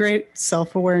 Really great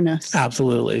self-awareness.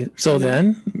 Absolutely. So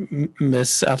then,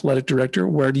 Miss Athletic Director,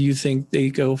 where do you think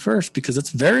they go first? Because it's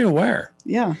very aware.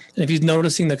 Yeah. And if he's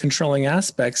noticing the controlling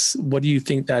aspects, what do you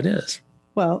think that is?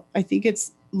 Well, I think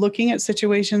it's looking at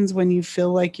situations when you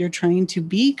feel like you're trying to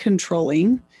be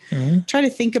controlling. Try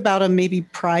to think about them maybe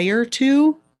prior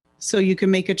to So you can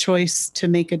make a choice to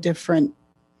make a different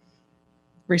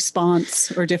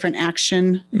response or different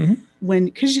action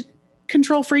because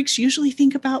control freaks usually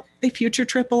they future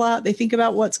trip a lot. They think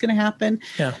about what's going to happen.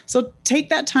 Yeah. So take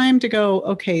that time to go,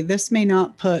 okay, this may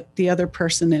not put the other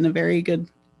person in a very good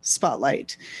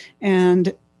spotlight,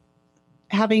 and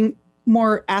having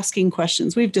more asking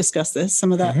questions. We've discussed this,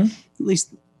 some of that, at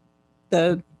least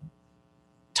the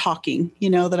talking,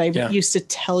 that I used to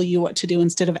tell you what to do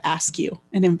instead of ask you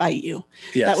and invite you.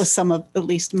 Yes. That was some of, at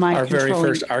least my our very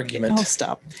first argument. Oh,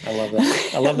 stop. I love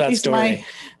that. I love that story.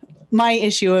 My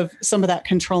issue of some of that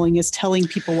controlling is telling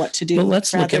people what to do. But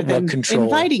let's look at what control,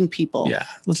 inviting people. Yeah.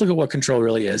 Let's look at what control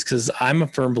really is. Cause I'm a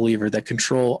firm believer that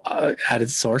control at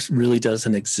its source really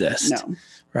doesn't exist. No.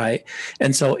 Right.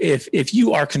 And so if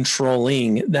you are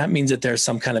controlling, that means that there's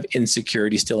some kind of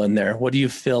insecurity still in there. What do you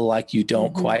feel like you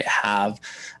don't quite have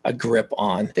a grip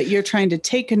on? That you're trying to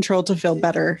take control to feel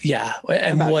better. Yeah.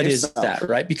 And what yourself. Is that?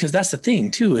 Right. Because that's the thing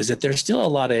too, is that there's still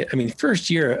a lot of, first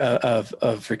year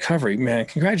of recovery, man,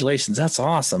 congratulations. That's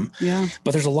awesome. Yeah.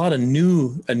 But there's a lot of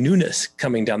newness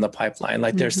coming down the pipeline.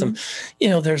 Like there's some,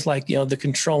 there's like, the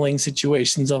controlling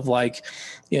situations of like,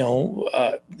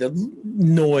 the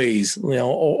noise,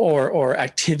 or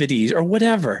activities or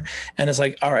whatever. And it's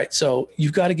like, all right, so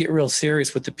you've got to get real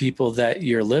serious with the people that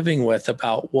you're living with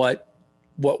about what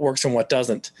works and what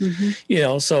doesn't,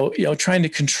 so, trying to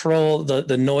control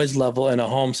the noise level in a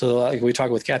home. So like we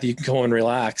talked with Kathy, you can go and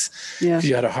relax because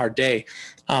you had a hard day.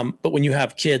 But when you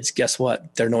have kids, guess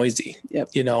what? They're noisy. Yep.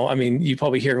 You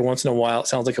probably hear once in a while, it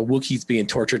sounds like a Wookiee's being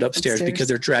tortured upstairs because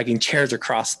they're dragging chairs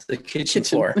across the kitchen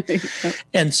floor. Yep.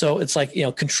 And so it's like,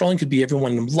 controlling could be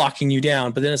everyone locking you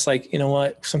down, but then it's like, you know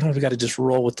what? Sometimes we got to just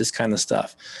roll with this kind of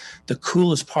stuff. The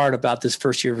coolest part about this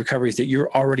first year of recovery is that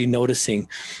you're already noticing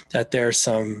that there's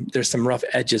some rough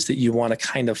edges that you want to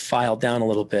kind of file down a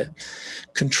little bit.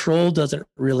 Control doesn't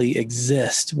really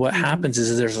exist. What happens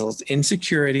is there's those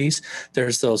insecurities,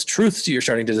 there's those truths that you're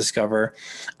starting to discover,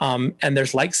 and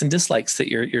there's likes and dislikes that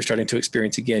you're starting to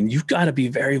experience again. You've got to be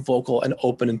very vocal and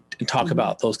open and talk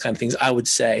about those kind of things, I would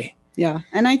say. Yeah.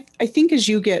 And I think as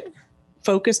you get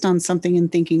focused on something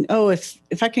and thinking, oh, if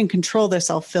I can control this,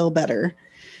 I'll feel better.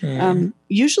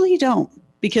 Usually you don't,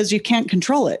 because you can't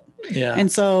control it. Yeah.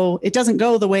 And so it doesn't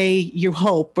go the way you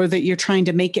hope, or that you're trying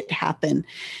to make it happen.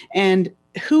 And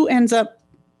who ends up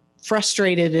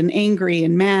frustrated and angry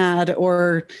and mad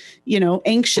or,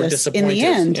 anxious in the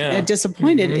end,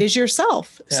 disappointed is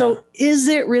yourself. Yeah. So is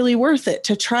it really worth it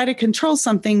to try to control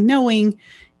something, knowing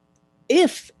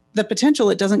if the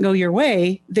potential it doesn't go your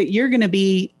way, that you're going to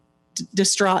be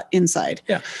distraught inside?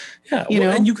 Yeah. Yeah.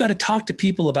 And you got to talk to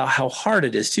people about how hard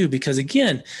it is too, because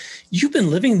again, you've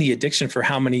been living the addiction for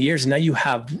how many years, and now you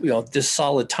have, this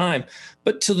solid time,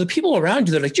 but to the people around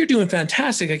you, they're like, you're doing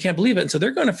fantastic. I can't believe it. And so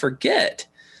they're going to forget.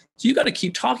 So you got to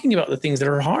keep talking about the things that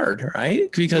are hard, right?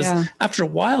 Because after a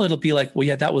while it'll be like, well,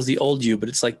 yeah, that was the old you, but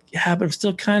it's like, yeah, but I'm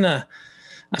still kind of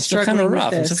rough. I'm still kind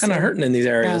of hurting in these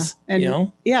areas,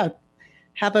 and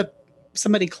have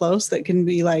somebody close that can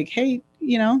be like, hey,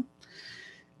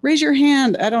 raise your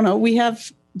hand. I don't know. We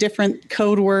have different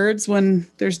code words when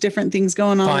there's different things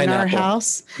going on in our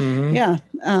house. Yeah.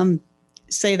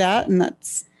 Say that. And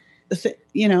that's,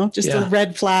 just a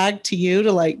red flag to you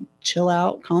to like chill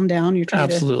out, calm down. You're trying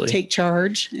to take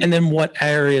charge. And then what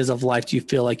areas of life do you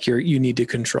feel like you need to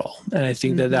control? And I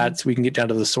think that's, we can get down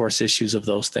to the source issues of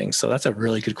those things. So that's a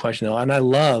really good question. And I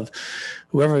love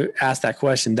whoever asked that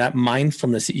question. That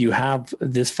mindfulness that you have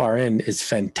this far in is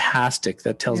fantastic.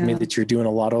 That tells me that you're doing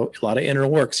a lot of inner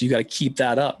work. So you got to keep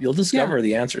that up. You'll discover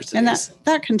the answers to these. And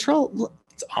that control,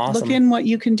 it's awesome. Look in what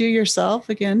you can do yourself.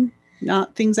 Again,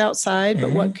 not things outside, but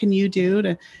what can you do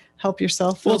to help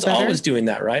yourself feel better? It's always doing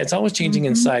that, right? It's always changing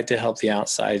inside to help the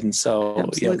outside. And so,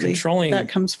 controlling that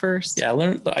comes first. Yeah.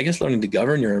 Learning to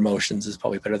govern your emotions is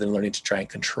probably better than learning to try and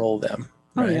control them.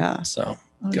 Right? Oh yeah. So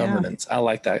governance. I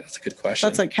like that. That's a good question.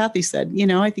 That's like Kathy said,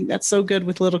 I think that's so good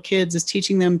with little kids, is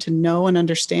teaching them to know and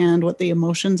understand what the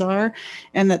emotions are,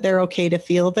 and that they're okay to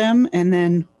feel them, and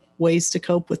then ways to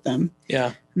cope with them.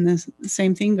 Yeah. And the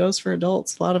same thing goes for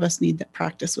adults. A lot of us need that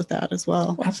practice with that as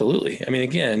well. Absolutely.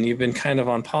 Again, you've been kind of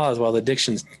on pause while the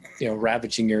addiction's,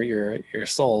 ravaging your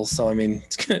soul. So,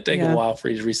 it's going to take a while for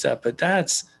you to reset, but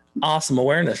that's awesome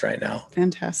awareness right now.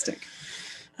 Fantastic.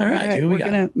 All right. We're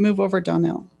going to move over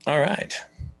Donnell. All right.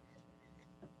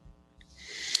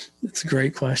 That's a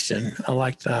great question. I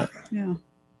like that. Yeah.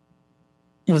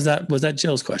 Was that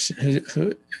Jill's question?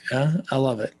 Who yeah, I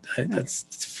love it. That's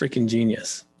freaking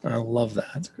genius. I love that.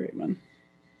 That's a great one.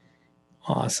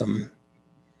 Awesome.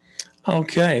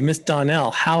 Okay, Miss Donnell,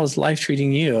 how is life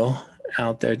treating you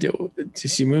out there? Did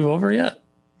she move over yet?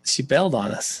 She bailed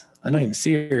on us. I don't even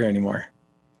see her anymore.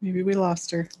 Maybe we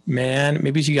lost her. Man,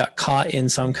 maybe she got caught in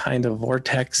some kind of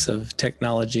vortex of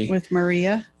technology. With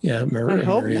Maria? Yeah, I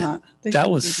hope Maria. not. That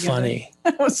was funny.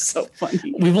 That was so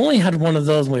funny. We've only had one of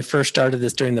those when we first started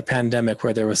this during the pandemic,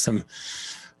 where there was some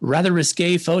rather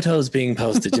risque photos being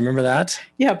posted. Do you remember that?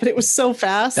 Yeah, but it was so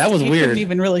fast. That was you weird. Couldn't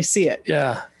even really see it.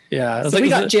 Yeah. It was So we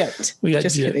got gypped. We got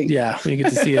Just gypped. kidding. Yeah, we get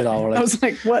to see it all. We're like, I was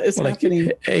like, what is we're happening?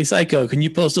 like, hey, Psycho, can you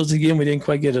post those again? We didn't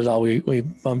quite get it all. We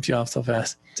bumped you off so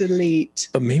fast. Delete.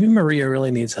 But maybe Maria really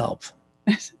needs help.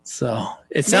 So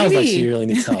it sounds like she really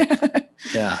needs help.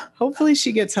 Yeah. Hopefully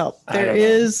she gets help. I There don't know.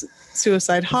 is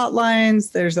suicide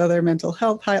hotlines. There's other mental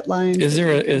health hotlines.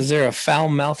 Is there a foul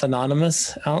mouth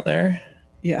anonymous out there?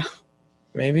 Yeah.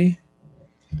 Maybe.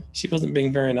 She wasn't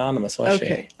being very anonymous, was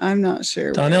Okay. I'm not sure.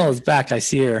 she? Donnell is back. I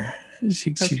see her.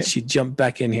 She Okay. jumped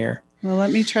back in here. Well,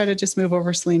 let me try to just move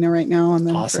over Selena right now. And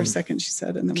then for Awesome. a second, she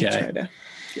said, and then we'll Okay. try to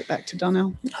get back to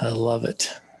Donnell. I love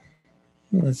it.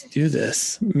 Let's do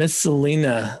this. Miss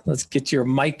Selena, let's get your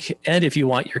mic, Ed, if you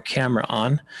want your camera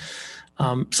on.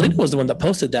 Selena was the one that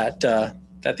posted that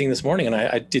thing this morning, and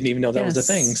I didn't even know that was a Yes.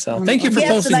 thing. So thank you for Yes,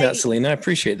 posting and that, Selena. I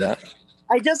appreciate that.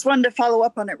 I just wanted to follow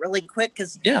up on it really quick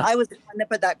because Yeah. I was the one to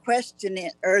put that question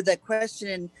in, or the question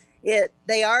in it.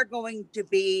 They are going to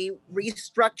be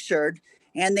restructured,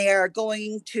 and they are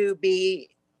going to be.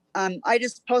 I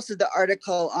just posted the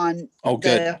article on Oh,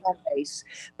 good. the home base,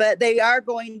 but they are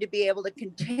going to be able to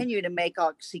continue to make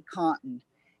OxyContin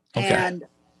Okay. and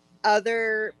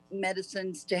other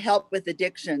medicines to help with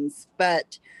addictions.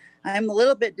 But I'm a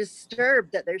little bit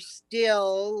disturbed that they're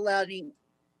still letting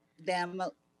them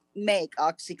make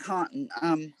OxyContin.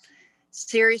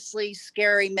 Seriously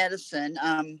scary medicine.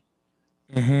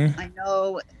 Mm-hmm.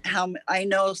 I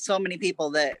know so many people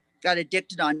that got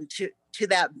addicted to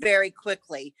that very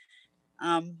quickly.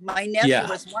 My nephew Yeah.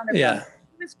 was one of Yeah. them.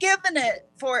 He was given it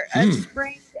for a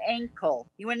sprained ankle.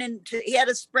 He had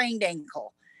a sprained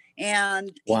ankle,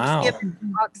 and he Wow. was given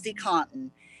OxyContin.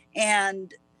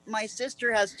 And my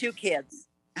sister has 2 kids.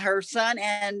 Her son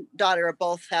and daughter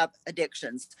both have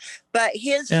addictions, but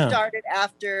his Yeah. started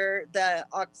after the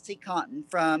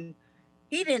OxyContin.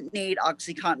 He didn't need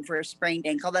OxyContin for a sprained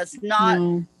ankle. That's not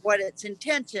No. what its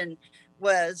intention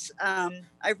was.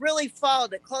 I really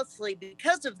followed it closely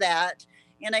because of that.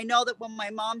 And I know that when my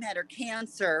mom had her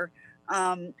cancer,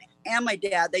 and my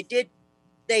dad, they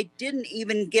didn't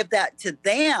even give that to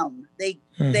them. They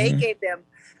Mhm. gave them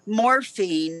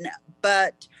morphine,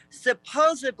 but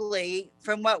supposedly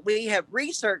from what we have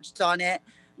researched on it,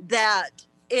 that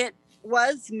it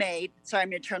was made. Sorry, I'm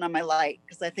going to turn on my light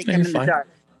because I think No, I'm you're in fine. the dark.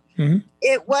 Mhm.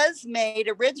 It was made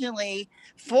originally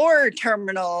for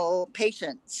terminal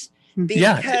patients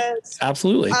Yeah. because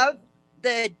Absolutely. of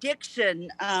the addiction,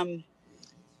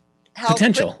 how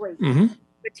Potential. quickly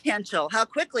Mm-hmm. how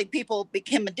quickly people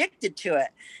became addicted to it.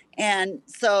 And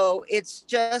so it's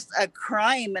just a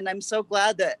crime. And I'm so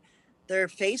glad that they're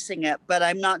facing it, but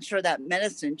I'm not sure that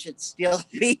medicine should still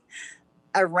be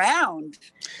around.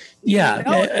 Yeah. You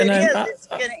know, and it's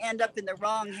going to end up in the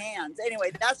wrong hands.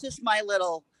 Anyway, that's just my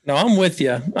little. No, I'm with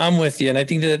you. And I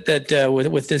think that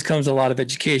with this comes a lot of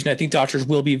education. I think doctors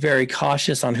will be very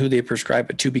cautious on who they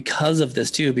prescribe it to because of this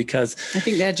too, because I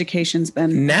think the education's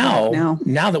been now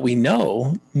that we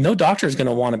know, no doctor is going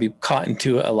to want to be caught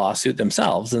into a lawsuit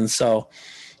themselves. And so,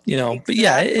 but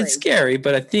yeah, it's Exactly. scary.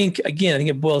 But I think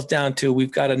it boils down to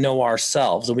we've got to know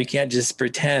ourselves, and we can't just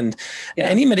pretend. Yeah.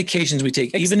 Any medications we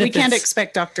take, even we if can't it's,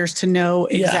 expect doctors to know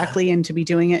Yeah. exactly and to be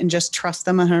doing it and just trust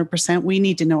them 100%. We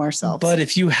need to know ourselves. But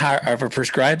if you ever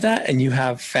prescribe that and you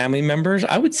have family members,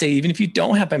 I would say even if you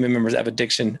don't have family members that have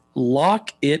addiction,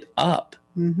 lock it up.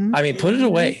 Mhm. I mean, put it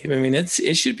away. I mean, it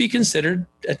should be considered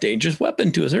a dangerous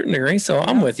weapon to a certain degree. So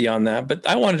I'm with you on that. But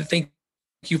I wanted to thank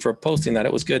you for posting that.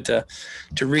 It was good to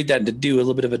read that and to do a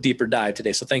little bit of a deeper dive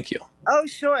today. So thank you. Oh,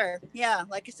 sure. Yeah.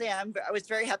 Like I say, I was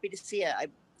very happy to see it.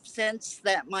 Since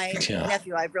that my Yeah.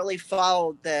 nephew, I've really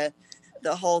followed the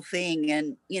whole thing,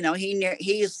 and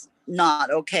he's not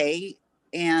okay,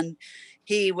 and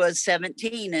he was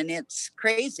 17, and it's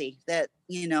crazy that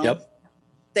Yep.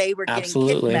 they were getting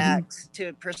Absolutely. kickbacks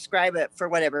to prescribe it for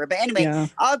whatever. But anyway, Yeah.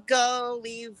 I'll go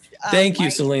leave. Thank you, my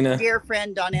Selena. dear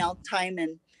friend Donnell time.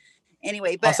 And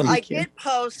anyway, but Awesome. I Thank you. did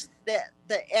post the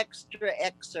extra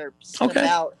excerpts Okay.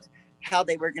 about how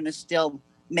they were going to still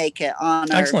make it on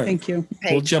our Excellent. Thank you.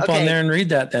 page. We'll jump on Okay. there and read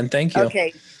that then. Thank you.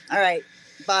 Okay. All right.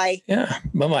 Bye. Yeah.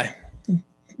 Bye-bye.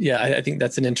 Yeah, I think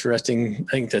that's an interesting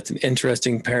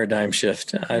paradigm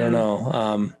shift. I don't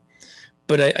know.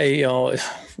 but I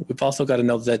we've also got to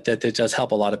know that it does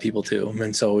help a lot of people too.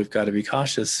 And so we've got to be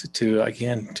cautious to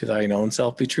thine own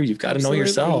self be true. You've got to know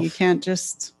yourself. You can't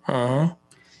just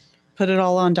put it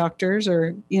all on doctors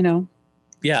or,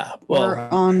 Yeah. or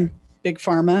on big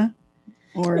pharma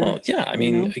or, I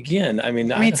mean,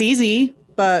 it's easy,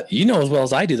 but you know as well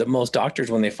as I do that most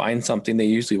doctors, when they find something, they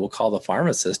usually will call the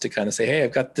pharmacist to kind of say, hey,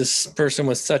 I've got this person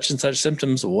with such and such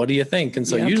symptoms. What do you think? And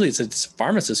so usually it's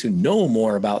pharmacists who know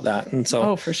more about that. And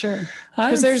so, for sure.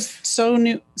 Because there's so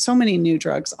many new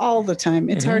drugs all the time.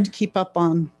 It's hard to keep up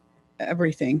on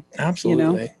everything.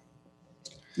 Absolutely.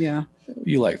 Yeah.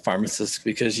 You like pharmacists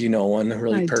because you know one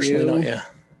really personally, don't you?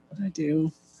 I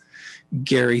do.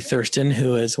 Gary Thurston,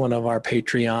 who is one of our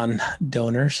Patreon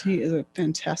donors. He is a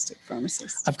fantastic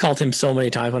pharmacist. I've called him so many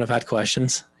times when I've had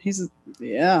questions.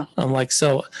 I'm like,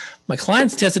 so my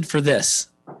client's tested for this,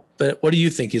 but what do you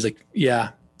think? He's like, yeah,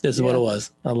 this is what it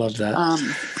was. I love that.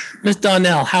 Miss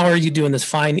Donnell, how are you doing this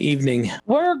fine evening?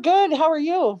 We're good. How are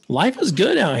you? Life is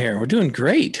good out here. We're doing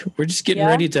great. We're just getting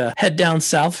ready to head down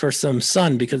south for some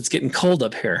sun because it's getting cold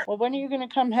up here. Well, when are you going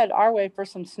to come head our way for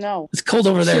some snow? It's cold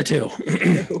over there too.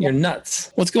 You're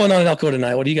nuts. What's going on in Elko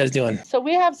tonight? What are you guys doing? So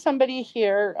we have somebody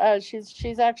here.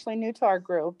 She's actually new to our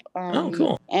group. Oh,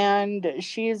 cool. And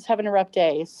she's having a rough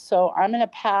day. So I'm going to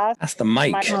pass. That's the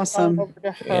mic. Awesome. Over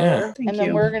to her. Yeah. And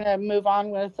then we're going to move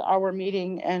on with our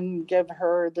meeting and give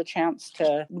her the chance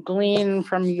to glean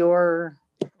from your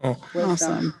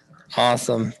wisdom.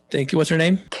 Awesome. Thank you. What's her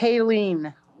name?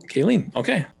 Kayleen.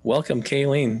 Okay. Welcome,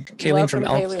 Kayleen. Kayleen from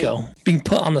Welcome, Elko. Being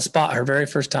put on the spot her very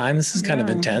first time. This is kind of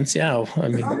intense. Yeah. I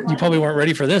mean, you probably weren't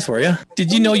ready for this, were you?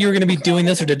 Did you know you were going to be doing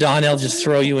this, or did Donnell just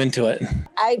throw you into it?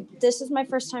 This is my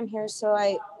first time here, so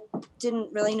I didn't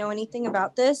really know anything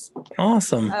about this.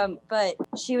 Awesome. But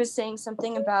she was saying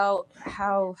something about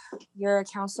how you're a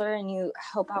counselor and you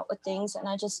help out with things, and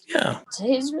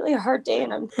today's really a hard day,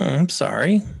 and I'm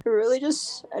sorry.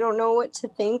 I don't know what to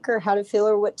think or how to feel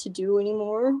or what to do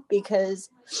anymore, because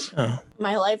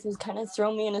my life has kind of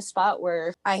thrown me in a spot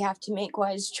where I have to make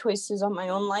wise choices on my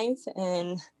own life,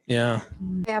 and I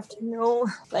have to know,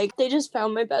 like, they just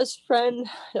found my best friend.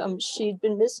 She'd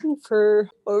been missing for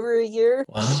over a year.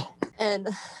 Wow. And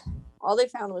all they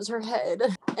found was her head,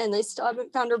 and they still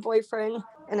haven't found her boyfriend.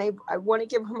 And I want to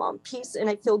give her mom peace, and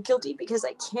I feel guilty because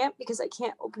I can't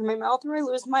open my mouth or I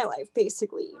lose my life,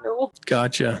 basically,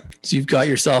 Gotcha. So you've got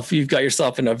yourself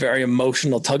in a very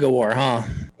emotional tug of war, huh?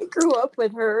 I grew up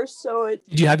with her, so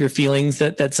Did you have your feelings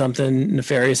that something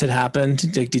nefarious had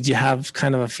happened? Did you have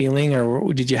kind of a feeling,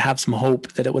 or did you have some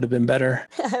hope that it would have been better?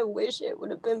 I wish it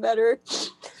would have been better.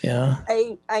 Yeah.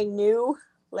 I knew,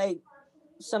 like,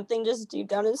 something just deep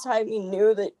down inside me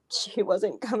knew that she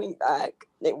wasn't coming back.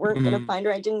 They weren't going to find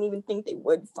her. I didn't even think they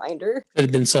would find her. It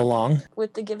had been so long.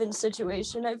 With the given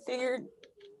situation, I figured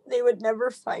they would never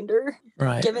find her.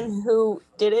 Right. Given who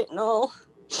did it and all.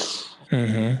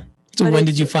 Mm-hmm. So when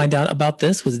did you find out about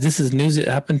this? Was this news that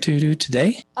happened to you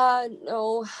today?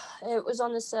 No, it was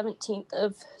on the 17th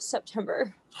of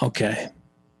September. Okay.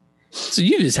 So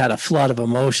you just had a flood of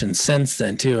emotion since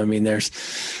then too. I mean, there's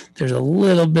a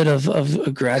little bit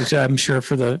of gratitude, I'm sure,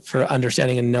 for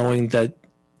understanding and knowing that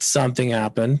something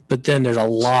happened, but then there's a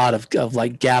lot of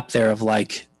like gap there of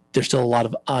like, there's still a lot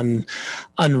of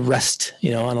unrest,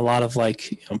 and a lot of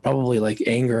like, probably like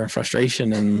anger and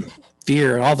frustration and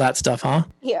fear and all that stuff, huh?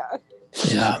 Yeah.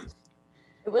 Yeah.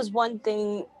 It was one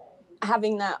thing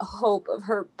having that hope of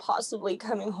her possibly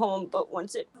coming home, but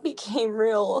once it became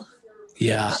real,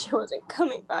 she wasn't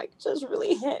coming back. It just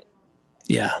really hit.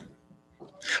 Yeah.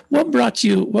 What brought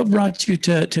you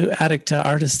to Addict to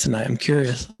Artist tonight? I'm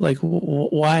curious. Like,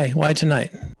 why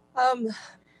tonight?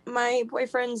 My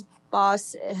boyfriend's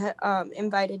boss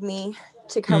invited me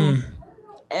to come,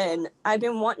 and I've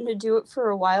been wanting to do it for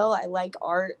a while. I like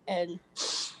art, and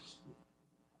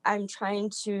I'm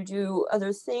trying to do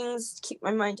other things to keep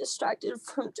my mind distracted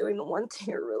from doing the one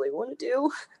thing I really want to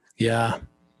do. Yeah.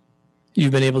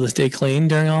 You've been able to stay clean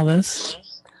during all this?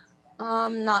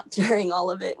 Not during all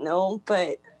of it, no,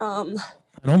 but I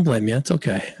don't blame you. It's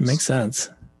okay. It makes sense.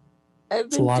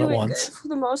 It's a lot at once. Good for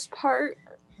the most part.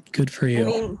 Good for you. I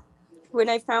mean, when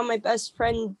I found my best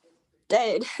friend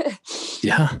dead,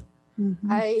 I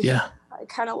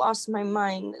kind of lost my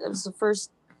mind. It was the first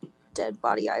dead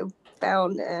body I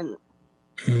found, and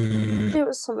it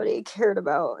was somebody I cared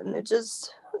about, and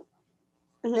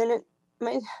then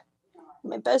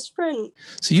my best friend.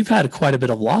 So you've had quite a bit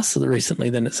of loss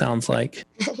recently, then it sounds like.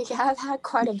 Yeah, I've had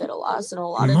quite a bit of loss and a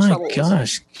lot of trouble. My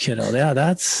gosh, kiddo. Yeah,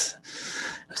 that's.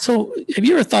 So have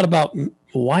you ever thought about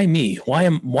why me? Why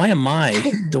am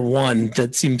I the one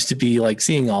that seems to be like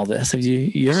seeing all this? Have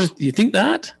you think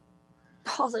that?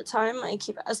 all the time. I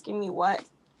keep asking me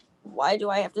why do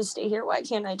I have to stay here? Why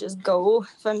can't I just go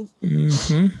if I'm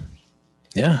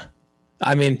Yeah.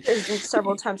 I mean, there's been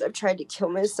several times I've tried to kill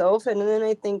myself, and then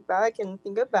I think back and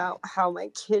think about how my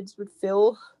kids would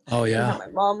feel. Oh And yeah. how my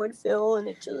mom would feel, and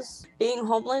it just being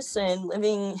homeless and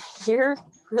living here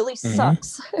really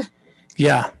sucks.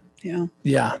 Yeah. Yeah.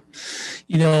 Yeah.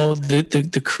 You know,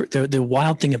 the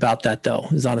wild thing about that though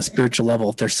is on a spiritual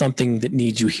level, if there's something that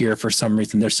needs you here for some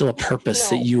reason, there's still a purpose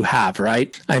that you have,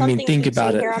 right? I mean, think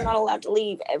about it. Here, I'm not allowed to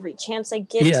leave every chance I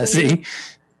get. Yeah, see?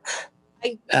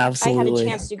 Absolutely. I had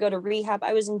a chance to go to rehab.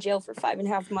 I was in jail for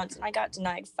 5.5 months, and I got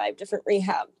denied 5 different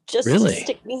rehab just Really? to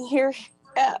stick me here.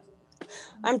 Yeah.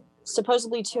 I'm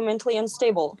supposedly too mentally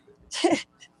unstable.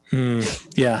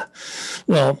 Yeah.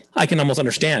 Well, I can almost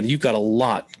understand. You've got a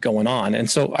lot going on. And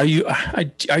so are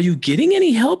you getting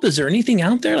any help? Is there anything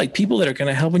out there, like people that are going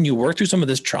to help when you work through some of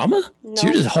this trauma? No. So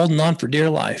you're just holding on for dear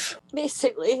life.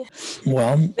 Basically.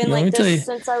 Well, Been like this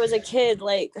since I was a kid.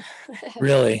 Like,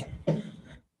 really?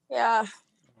 Yeah.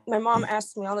 My mom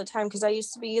asked me all the time, because I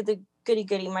used to be the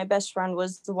goody-goody. My best friend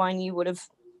was the one you would have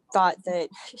thought that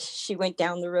she went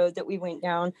down the road that we went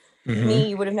down. Me,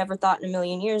 you would have never thought in a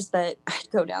million years that I'd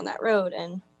go down that road,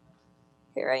 and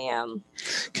here I am.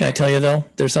 Can I tell you though,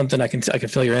 there's something I can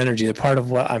feel your energy. The part of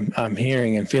what I'm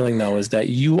hearing and feeling though is that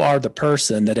you are the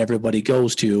person that everybody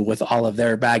goes to with all of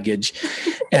their baggage,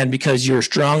 and because you're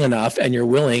strong enough and you're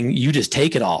willing, you just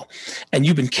take it all, and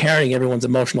you've been carrying everyone's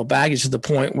emotional baggage to the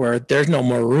point where there's no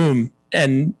more room.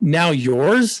 And now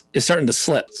yours is starting to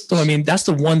slip. So, I mean, that's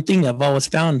the one thing I've always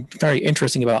found very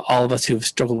interesting about all of us who've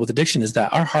struggled with addiction, is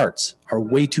that our hearts are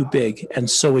way too big, and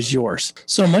so is yours.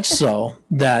 So much so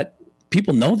that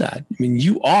people know that. I mean,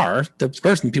 you are the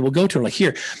person people go to and like,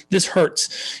 here, this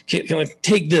hurts. Can I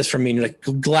take this from me? And you're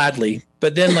like, gladly.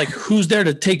 But then, like, who's there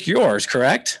to take yours,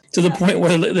 correct? To the point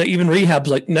where even rehab's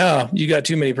like, no, you got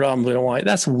too many problems. We don't want it.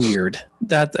 That's weird.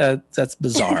 That's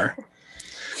bizarre.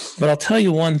 But I'll tell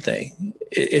you one thing,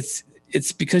 it's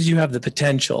because you have the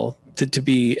potential to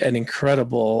be an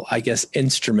incredible, I guess,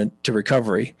 instrument to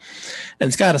recovery. And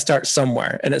it's got to start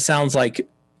somewhere. And it sounds like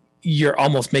you're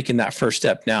almost making that first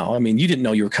step now. I mean, you didn't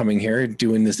know you were coming here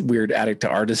doing this weird addict to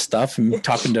artist stuff and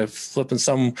talking to flipping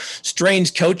some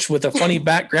strange coach with a funny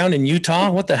background in Utah.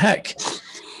 What the heck?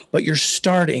 But you're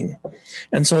starting.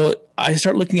 And so I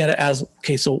start looking at it as,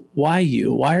 okay, so why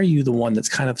you? Why are you the one that's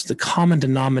kind of the common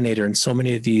denominator in so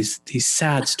many of these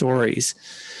sad stories?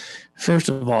 First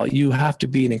of all, you have to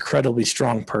be an incredibly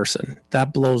strong person.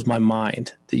 That blows my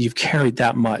mind that you've carried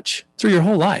that much through your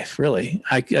whole life, really.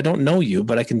 I don't know you,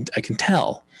 but I can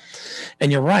tell.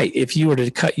 And you're right. If you were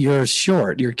to cut yours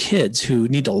short, your kids who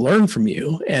need to learn from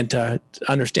you and to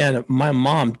understand that my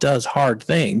mom does hard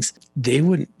things, they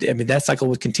wouldn't, I mean, that cycle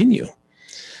would continue.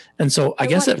 And so I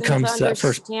guess it comes to that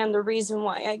first. Understand the reason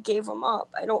why I gave them up.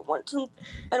 I don't want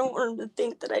them to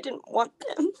think that I didn't want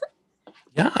them.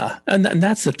 Yeah. And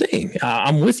that's the thing.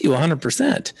 I'm with you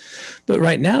 100%. But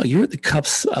right now you're at the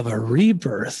cups of a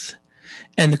rebirth.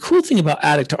 And the cool thing about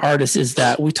Addict to Artist is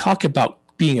that we talk about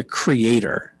being a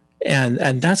creator.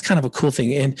 And that's kind of a cool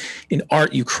thing. In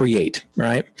art, you create,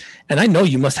 right? And I know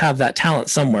you must have that talent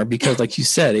somewhere because, like you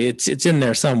said, it's in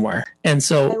there somewhere. And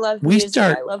so I love music.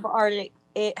 I love art.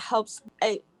 It helps.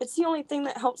 It's the only thing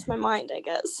that helps my mind, I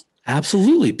guess.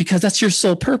 Absolutely, because that's your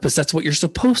sole purpose. That's what you're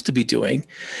supposed to be doing.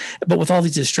 But with all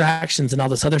these distractions and all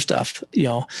this other stuff, you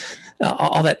know,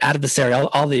 all that adversary,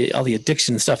 all the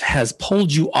addiction stuff has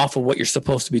pulled you off of what you're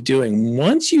supposed to be doing.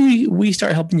 Once we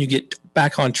start helping you get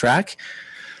back on track,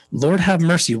 Lord have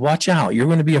mercy, watch out. You're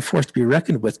going to be a force to be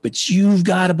reckoned with, but you've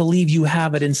got to believe you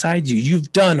have it inside you.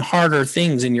 You've done harder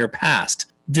things in your past.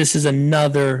 This is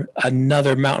another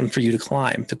mountain for you to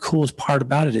climb. The coolest part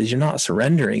about it is you're not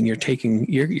surrendering. You're going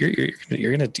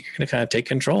to kind of take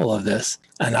control of this.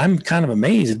 And I'm kind of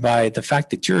amazed by the fact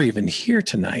that you're even here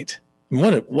tonight.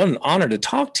 What an honor to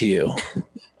talk to you.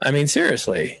 I mean,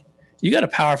 seriously, you got a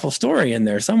powerful story in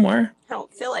there somewhere. I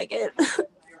don't feel like it.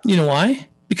 You know why?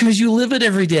 Because you live it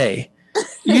every day.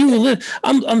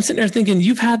 I'm sitting there thinking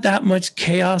you've had that much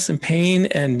chaos and pain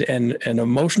and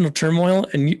emotional turmoil,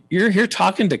 and you're here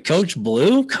talking to Coach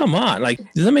Blue. Come on, like,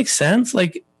 does that make sense?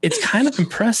 Like, it's kind of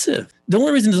impressive. The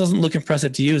only reason it doesn't look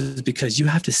impressive to you is because you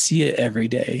have to see it every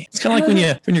day. It's kind of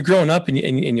like when you're growing up and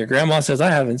your grandma says,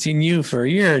 "I haven't seen you for a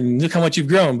year, and look how much you've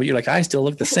grown," but you're like, "I still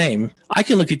look the same." I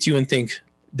can look at you and think,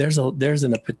 there's a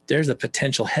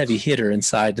potential heavy hitter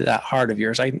inside that heart of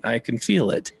yours. I can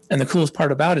feel it. And the coolest part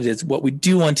about it is what we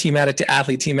do on Team Addict to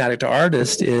Athlete, Team Addict to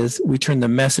Artist is we turn the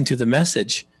mess into the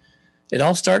message. It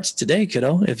all starts today,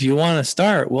 kiddo. If you want to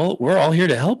start, well, we're all here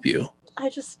to help you. I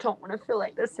just don't want to feel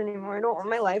like this anymore. I don't want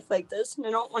my life like this, and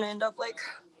I don't want to end up like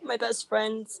my best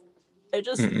friends. I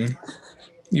just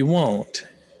You won't.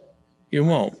 You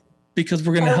won't, because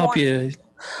we're going to help you.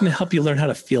 Going to help you learn how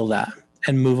to feel that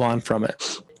and move on from it.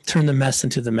 Turn the mess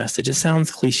into the message. It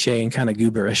sounds cliche and kind of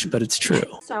gooberish, but it's true.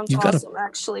 Sounds awesome,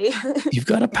 actually. You've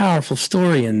got a powerful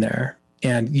story in there,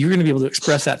 and you're going to be able to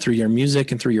express that through your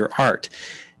music and through your art,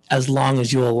 as long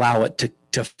as you allow it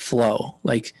to flow.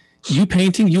 Like you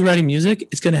painting, you writing music,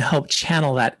 it's going to help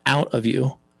channel that out of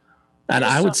you. And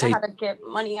I would say how to get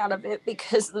money out of it,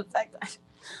 because of the fact that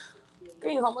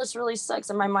being homeless really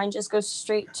sucks, and my mind just goes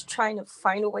straight to trying to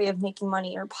find a way of making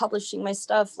money or publishing my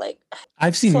stuff. Like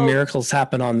I've seen miracles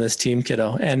happen on this team,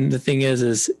 kiddo. And the thing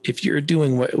is if you're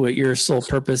doing what your sole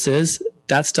purpose is,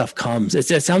 that stuff comes.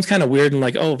 It sounds kind of weird and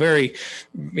like, oh, very,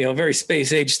 very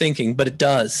space age thinking, but it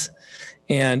does.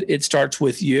 And it starts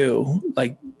with you,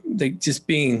 like just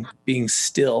being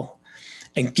still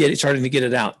and starting to get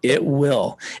it out. It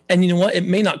will. And you know what? It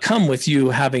may not come with you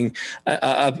having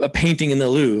a painting in the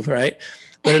Louvre, right?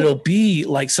 But it'll be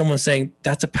like someone saying,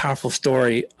 that's a powerful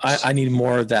story. I need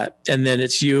more of that. And then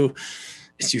it's you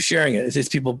sharing it. It's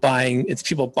people buying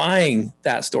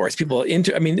that story. It's people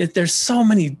there's so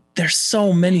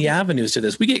many avenues to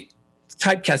this. We get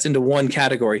typecast into one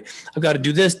category. I've got to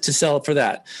do this to sell it for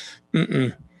that.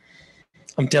 I'm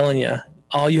telling you,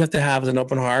 all you have to have is an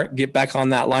open heart, get back on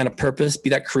that line of purpose, be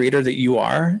that creator that you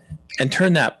are, and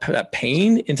turn that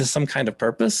pain into some kind of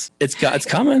purpose. It's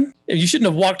coming. You shouldn't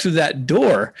have walked through that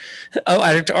door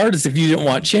as an artist if you didn't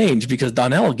want change, because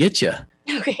Donnell will get you.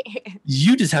 Okay.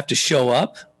 You just have to show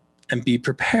up and be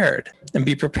prepared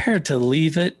to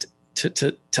leave it,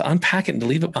 to unpack it and to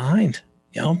leave it behind.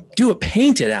 Do it,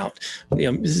 paint it out,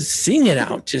 sing it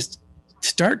out, just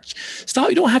stop.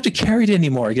 You don't have to carry it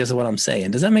anymore. I guess what I'm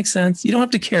saying. Does that make sense? You don't have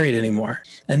to carry it anymore.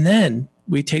 And then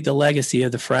we take the legacy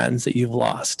of the friends that you've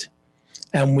lost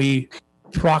and we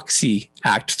proxy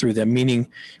act through them, meaning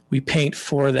we paint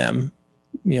for them.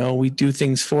 We do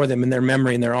things for them in their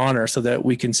memory and their honor, so that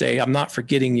we can say, I'm not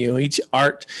forgetting you. Each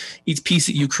piece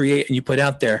that you create and you put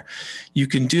out there, you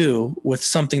can do with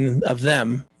something of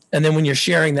them. And then when you're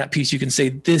sharing that piece, you can say,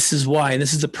 this is why, and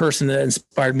this is the person that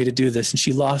inspired me to do this. And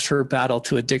she lost her battle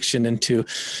to addiction and to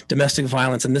domestic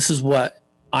violence. And this is what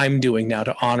I'm doing now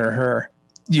to honor her.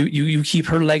 You keep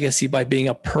her legacy by being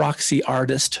a proxy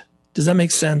artist. Does that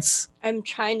make sense? I'm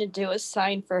trying to do a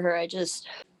sign for her.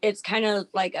 It's kind of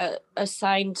like a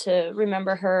sign to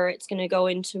remember her. It's going to go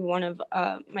into one of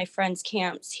my friend's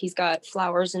camps. He's got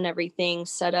flowers and everything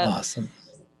set up. Awesome.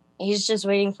 He's just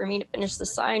waiting for me to finish the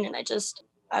sign. And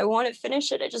I want to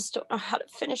finish it. I just don't know how to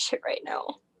finish it right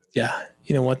now. Yeah.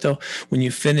 You know what, though? When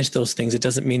you finish those things, it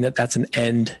doesn't mean that that's an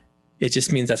end. It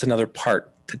just means that's another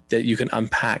part that you can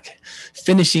unpack.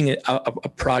 Finishing a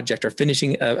project or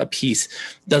finishing a piece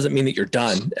doesn't mean that you're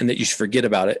done and that you should forget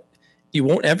about it. You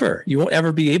won't ever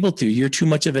be able to. You're too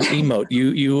much of an emote.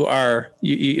 You're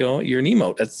an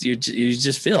emote. That's you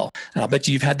just feel. And I'll bet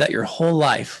you've had that your whole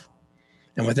life.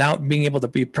 And without being able to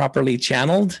be properly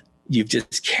channeled, you've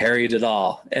just carried it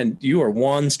all. And you are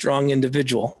one strong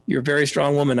individual. You're a very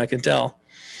strong woman, I can tell.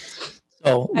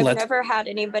 So I've never had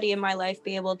anybody in my life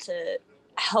be able to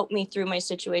help me through my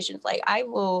situations. Like I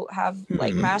will have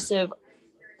like massive,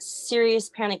 serious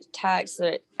panic attacks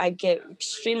that I get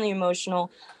extremely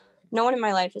emotional. No one in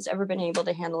my life has ever been able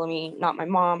to handle me. Not my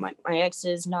mom, my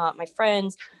exes, not my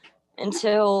friends,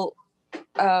 until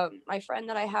my friend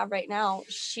that I have right now.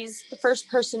 She's the first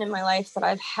person in my life that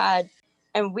I've had.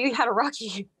 And we had a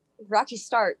rocky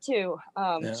start too.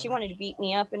 She wanted to beat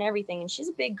me up and everything. And she's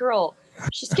a big girl.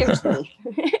 She scares me.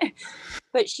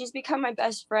 But she's become my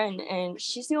best friend. And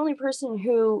she's the only person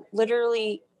who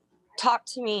literally talked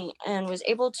to me and was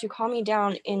able to calm me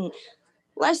down in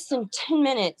less than 10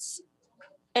 minutes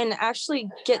and actually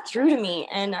get through to me.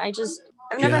 And I've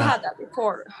never had that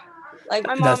before. Like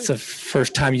my mom. That's the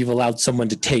first time you've allowed someone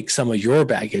to take some of your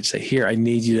baggage. Say, here, I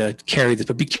need you to carry this,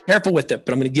 but be careful with it.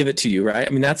 But I'm going to give it to you, right? I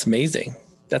mean, that's amazing.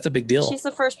 That's a big deal. She's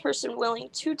the first person willing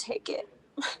to take it.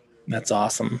 That's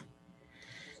awesome.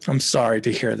 I'm sorry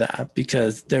to hear that,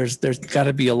 because there's got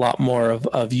to be a lot more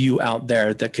of you out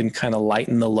there that can kind of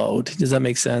lighten the load. Does that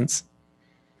make sense?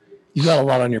 You got a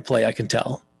lot on your plate, I can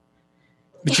tell.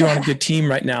 But you're on a good team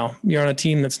right now. You're on a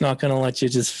team that's not going to let you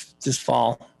just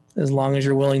fall. As long as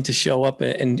you're willing to show up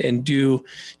and do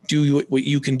what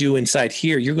you can do inside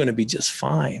here, you're going to be just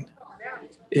fine.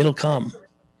 It'll come.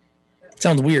 It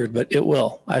sounds weird, but it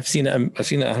will. I've seen it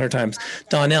 100 times.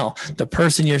 Donnell, the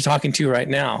person you're talking to right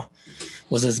now,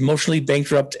 was as emotionally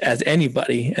bankrupt as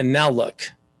anybody, and now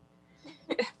look.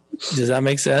 Does that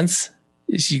make sense?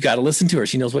 You got to listen to her.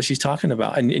 She knows what she's talking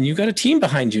about. And you got a team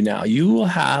behind you now. You will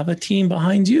have a team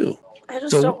behind you. I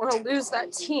just don't want to lose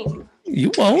that team.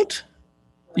 You won't.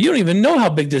 You don't even know how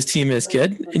big this team is,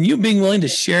 kid. And you being willing to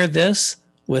share this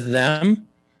with them,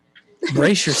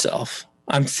 brace yourself.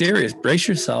 I'm serious. Brace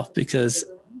yourself, because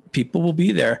people will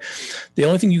be there. The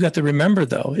only thing you got to remember,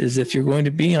 though, is if you're going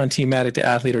to be on Team Addict to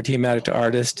Athlete or Team Addict to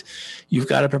Artist, you've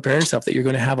got to prepare yourself that you're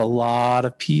going to have a lot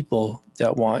of people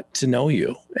that want to know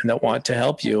you and that want to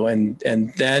help you. And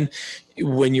then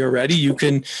when you're ready, you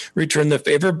can return the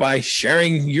favor by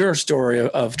sharing your story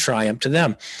of triumph to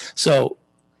them. So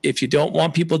if you don't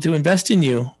want people to invest in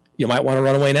you, you might want to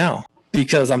run away now.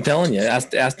 Because I'm telling you,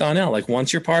 ask Donnell, like,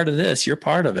 once you're part of this, you're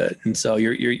part of it. And so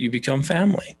you become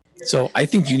family. So I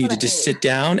think you need to just sit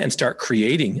down and start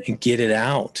creating and get it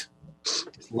out.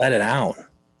 Just let it out.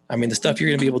 I mean, the stuff you're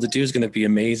going to be able to do is going to be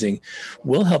amazing.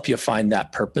 We'll help you find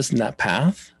that purpose and that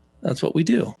path. That's what we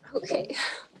do. Okay.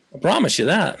 I promise you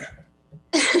that.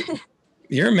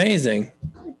 You're amazing.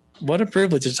 What a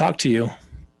privilege to talk to you.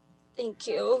 Thank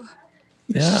you.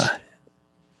 Yeah.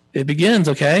 It begins,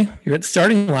 okay? You're at the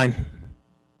starting line.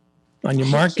 On your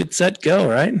mark, get set, go,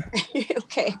 right?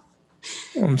 Okay.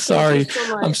 I'm sorry.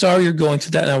 So I'm sorry you're going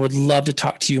through that, and I would love to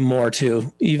talk to you more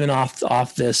too, even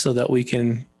off this, so that we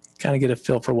can kind of get a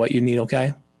feel for what you need,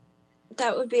 okay?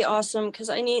 That would be awesome, because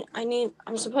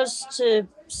I'm supposed to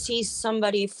see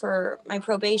somebody for my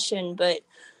probation, but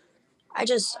I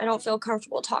don't feel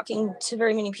comfortable talking to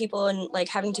very many people and like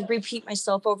having to repeat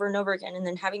myself over and over again and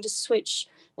then having to switch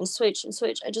and switch and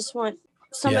switch. I just want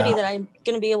somebody that I'm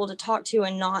going to be able to talk to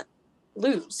and not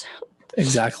lose.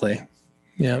 Exactly.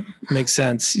 Yeah, makes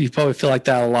sense. You probably feel like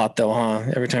that a lot though, huh?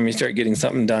 Every time you start getting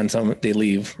something done, they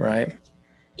leave, right?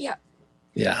 Yeah.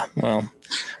 Yeah. Well,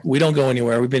 we don't go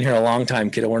anywhere. We've been here a long time,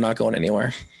 kiddo. We're not going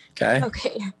anywhere. Okay.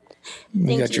 Okay.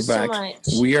 We got your back. So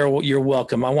much. You're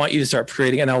welcome. I want you to start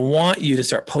creating, and I want you to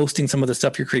start posting some of the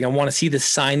stuff you're creating. I want to see the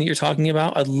sign that you're talking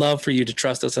about. I'd love for you to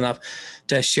trust us enough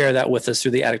to share that with us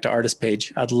through the Addict to Artist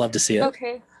page. I'd love to see it.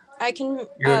 Okay. I can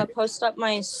post up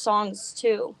my songs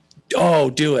too. Oh,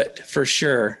 do it for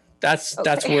sure. That's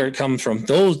where it comes from.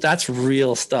 That's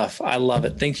real stuff. I love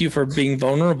it. Thank you for being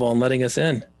vulnerable and letting us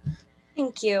in.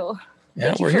 Thank you.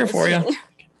 Yeah, we're here for you.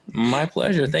 My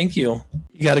pleasure. Thank you.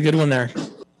 You got a good one there.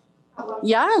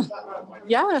 Yeah.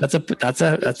 That's a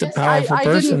powerful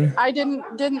person. I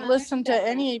didn't listen to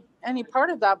any part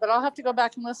of that, but I'll have to go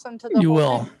back and listen to the You whole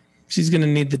will. thing. She's going to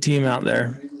need the team out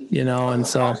there, and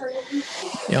so,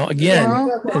 again,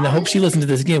 and I hope she listens to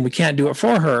this again. We can't do it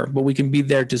for her, but we can be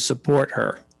there to support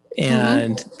her,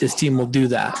 and this team will do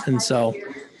that. And so,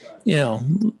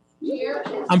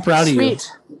 I'm proud of you.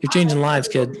 You're changing lives,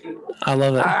 kid. I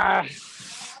love it.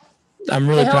 I'm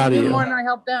really proud of you. More than I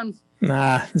helped them.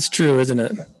 It's true, isn't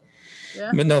it?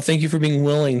 Yeah. But no, thank you for being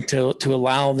willing to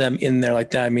allow them in there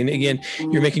like that. I mean, again,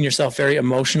 you're making yourself very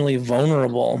emotionally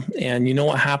vulnerable, and you know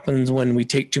what happens when we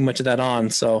take too much of that on.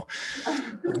 So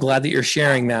I'm glad that you're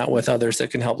sharing that with others that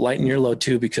can help lighten your load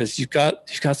too, because you've got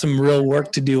some real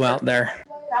work to do out there.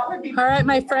 All right,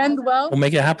 my friend. Well, We'll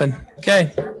make it happen.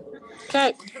 Okay.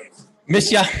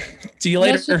 Miss ya. See you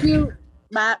later. Miss you too,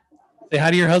 Matt. Say hi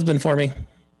to your husband for me.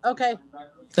 Okay.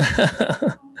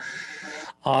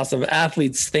 Awesome.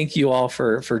 Athletes, thank you all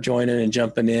for joining and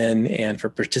jumping in and for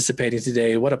participating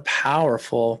today. What a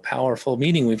powerful, powerful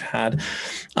meeting we've had.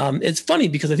 It's funny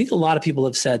because I think a lot of people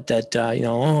have said that, I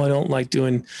don't like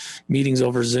doing meetings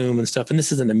over Zoom and stuff. And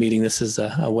this isn't a meeting. This is a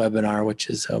webinar, which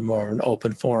is more of an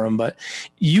open forum. But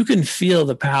you can feel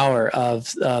the power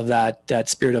of that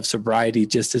spirit of sobriety,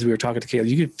 just as we were talking to Caleb.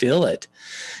 You could feel it.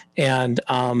 And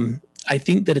I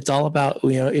think that it's all about,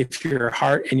 if your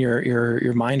heart and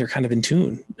your mind are kind of in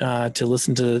tune to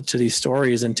listen to these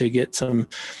stories and to get some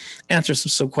answers to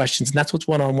some questions. And that's what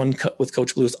one-on-one with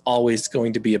Coach Blue is always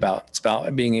going to be about. It's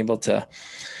about being able to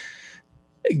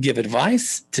give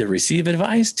advice, to receive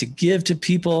advice, to give to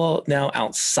people now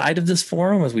outside of this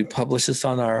forum as we publish this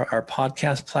on our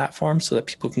podcast platform so that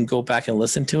people can go back and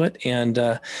listen to it. And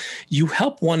you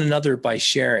help one another by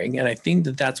sharing. And I think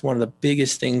that that's one of the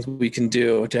biggest things we can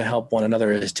do to help one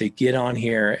another is to get on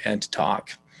here and to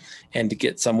talk and to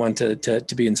get someone to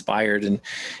be inspired. And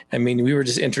I mean, we were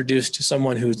just introduced to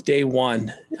someone who's day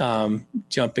one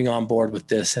jumping on board with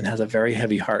this and has a very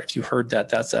heavy heart. You heard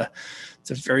that. It's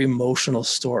a very emotional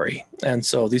story. And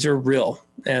so these are real.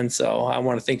 And so I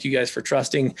want to thank you guys for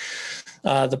trusting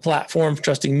the platform, for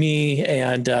trusting me.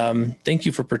 And thank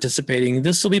you for participating.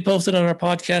 This will be posted on our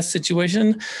podcast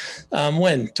situation.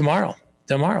 When? Tomorrow.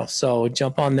 tomorrow. So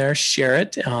jump on there, share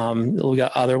it. We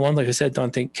got other ones. Like I said,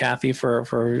 don't thank Kathy for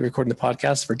recording the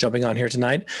podcast, for jumping on here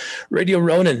tonight. Radio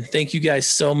Ronin, thank you guys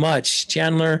so much.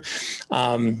 Chandler,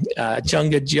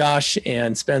 Chunga, Josh,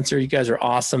 and Spencer, you guys are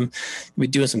awesome. We're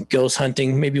doing some ghost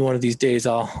hunting. Maybe one of these days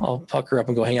I'll pucker up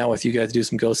and go hang out with you guys, do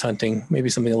some ghost hunting. Maybe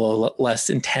something a little less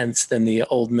intense than the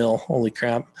old mill. Holy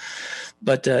crap.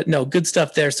 But no, good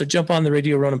stuff there. So jump on the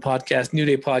Radio Ronin podcast, New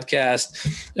Day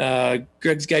podcast,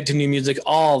 Greg's Guide to New Music,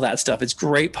 all that stuff. It's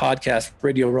great podcast,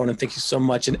 Radio Ronin. Thank you so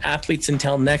much. And athletes,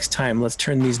 until next time, let's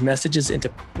turn these messages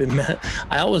into,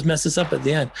 I always mess this up at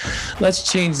the end.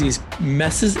 Let's change these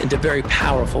messes into very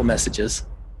powerful messages.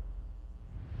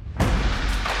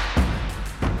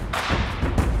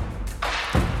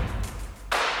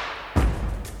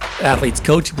 Athletes,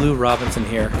 Coach Blue Robinson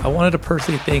here. I wanted to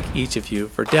personally thank each of you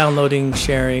for downloading,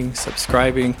 sharing,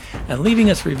 subscribing, and leaving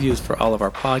us reviews for all of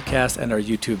our podcasts and our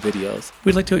YouTube videos.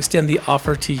 We'd like to extend the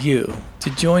offer to you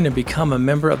to join and become a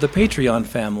member of the Patreon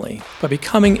family. By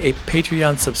becoming a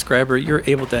Patreon subscriber, you're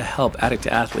able to help Addict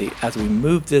to Athlete as we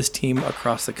move this team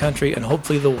across the country and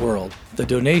hopefully the world. The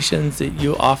donations that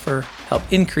you offer help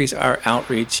increase our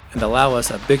outreach and allow us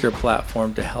a bigger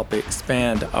platform to help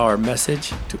expand our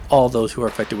message to all those who are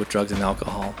affected with drugs and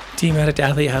alcohol. Team Addict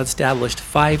Athlete has established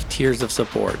 5 tiers of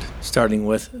support, starting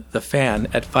with the fan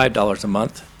at $5 a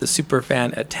month, the super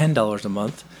fan at $10 a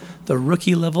month, the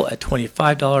rookie level at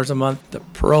 $25 a month, the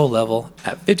pro level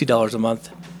at $50 a month,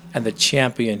 and the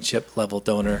championship level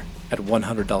donor at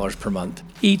 $100 per month.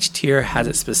 Each tier has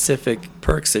its specific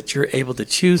perks that you're able to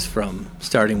choose from,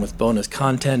 starting with bonus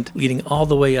content, leading all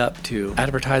the way up to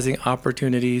advertising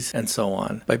opportunities, and so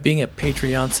on. By being a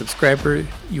Patreon subscriber,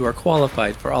 you are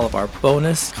qualified for all of our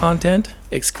bonus content,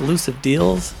 exclusive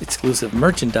deals, exclusive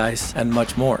merchandise, and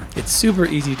much more. It's super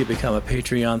easy to become a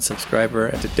Patreon subscriber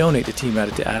and to donate to Team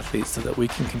Addict to Athlete so that we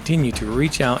can continue to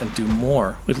reach out and do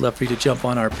more. We'd love for you to jump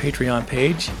on our Patreon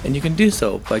page, and you can do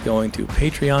so by going to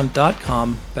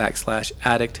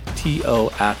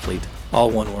patreon.com/addicttoathlete,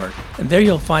 all one word. And there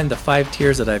you'll find the 5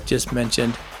 tiers that I've just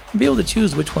mentioned and be able to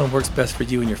choose which one works best for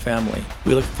you and your family.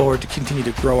 We look forward to continue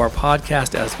to grow our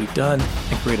podcast as we've done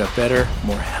and create a better,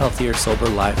 more healthier, sober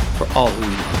life for all who we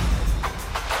love.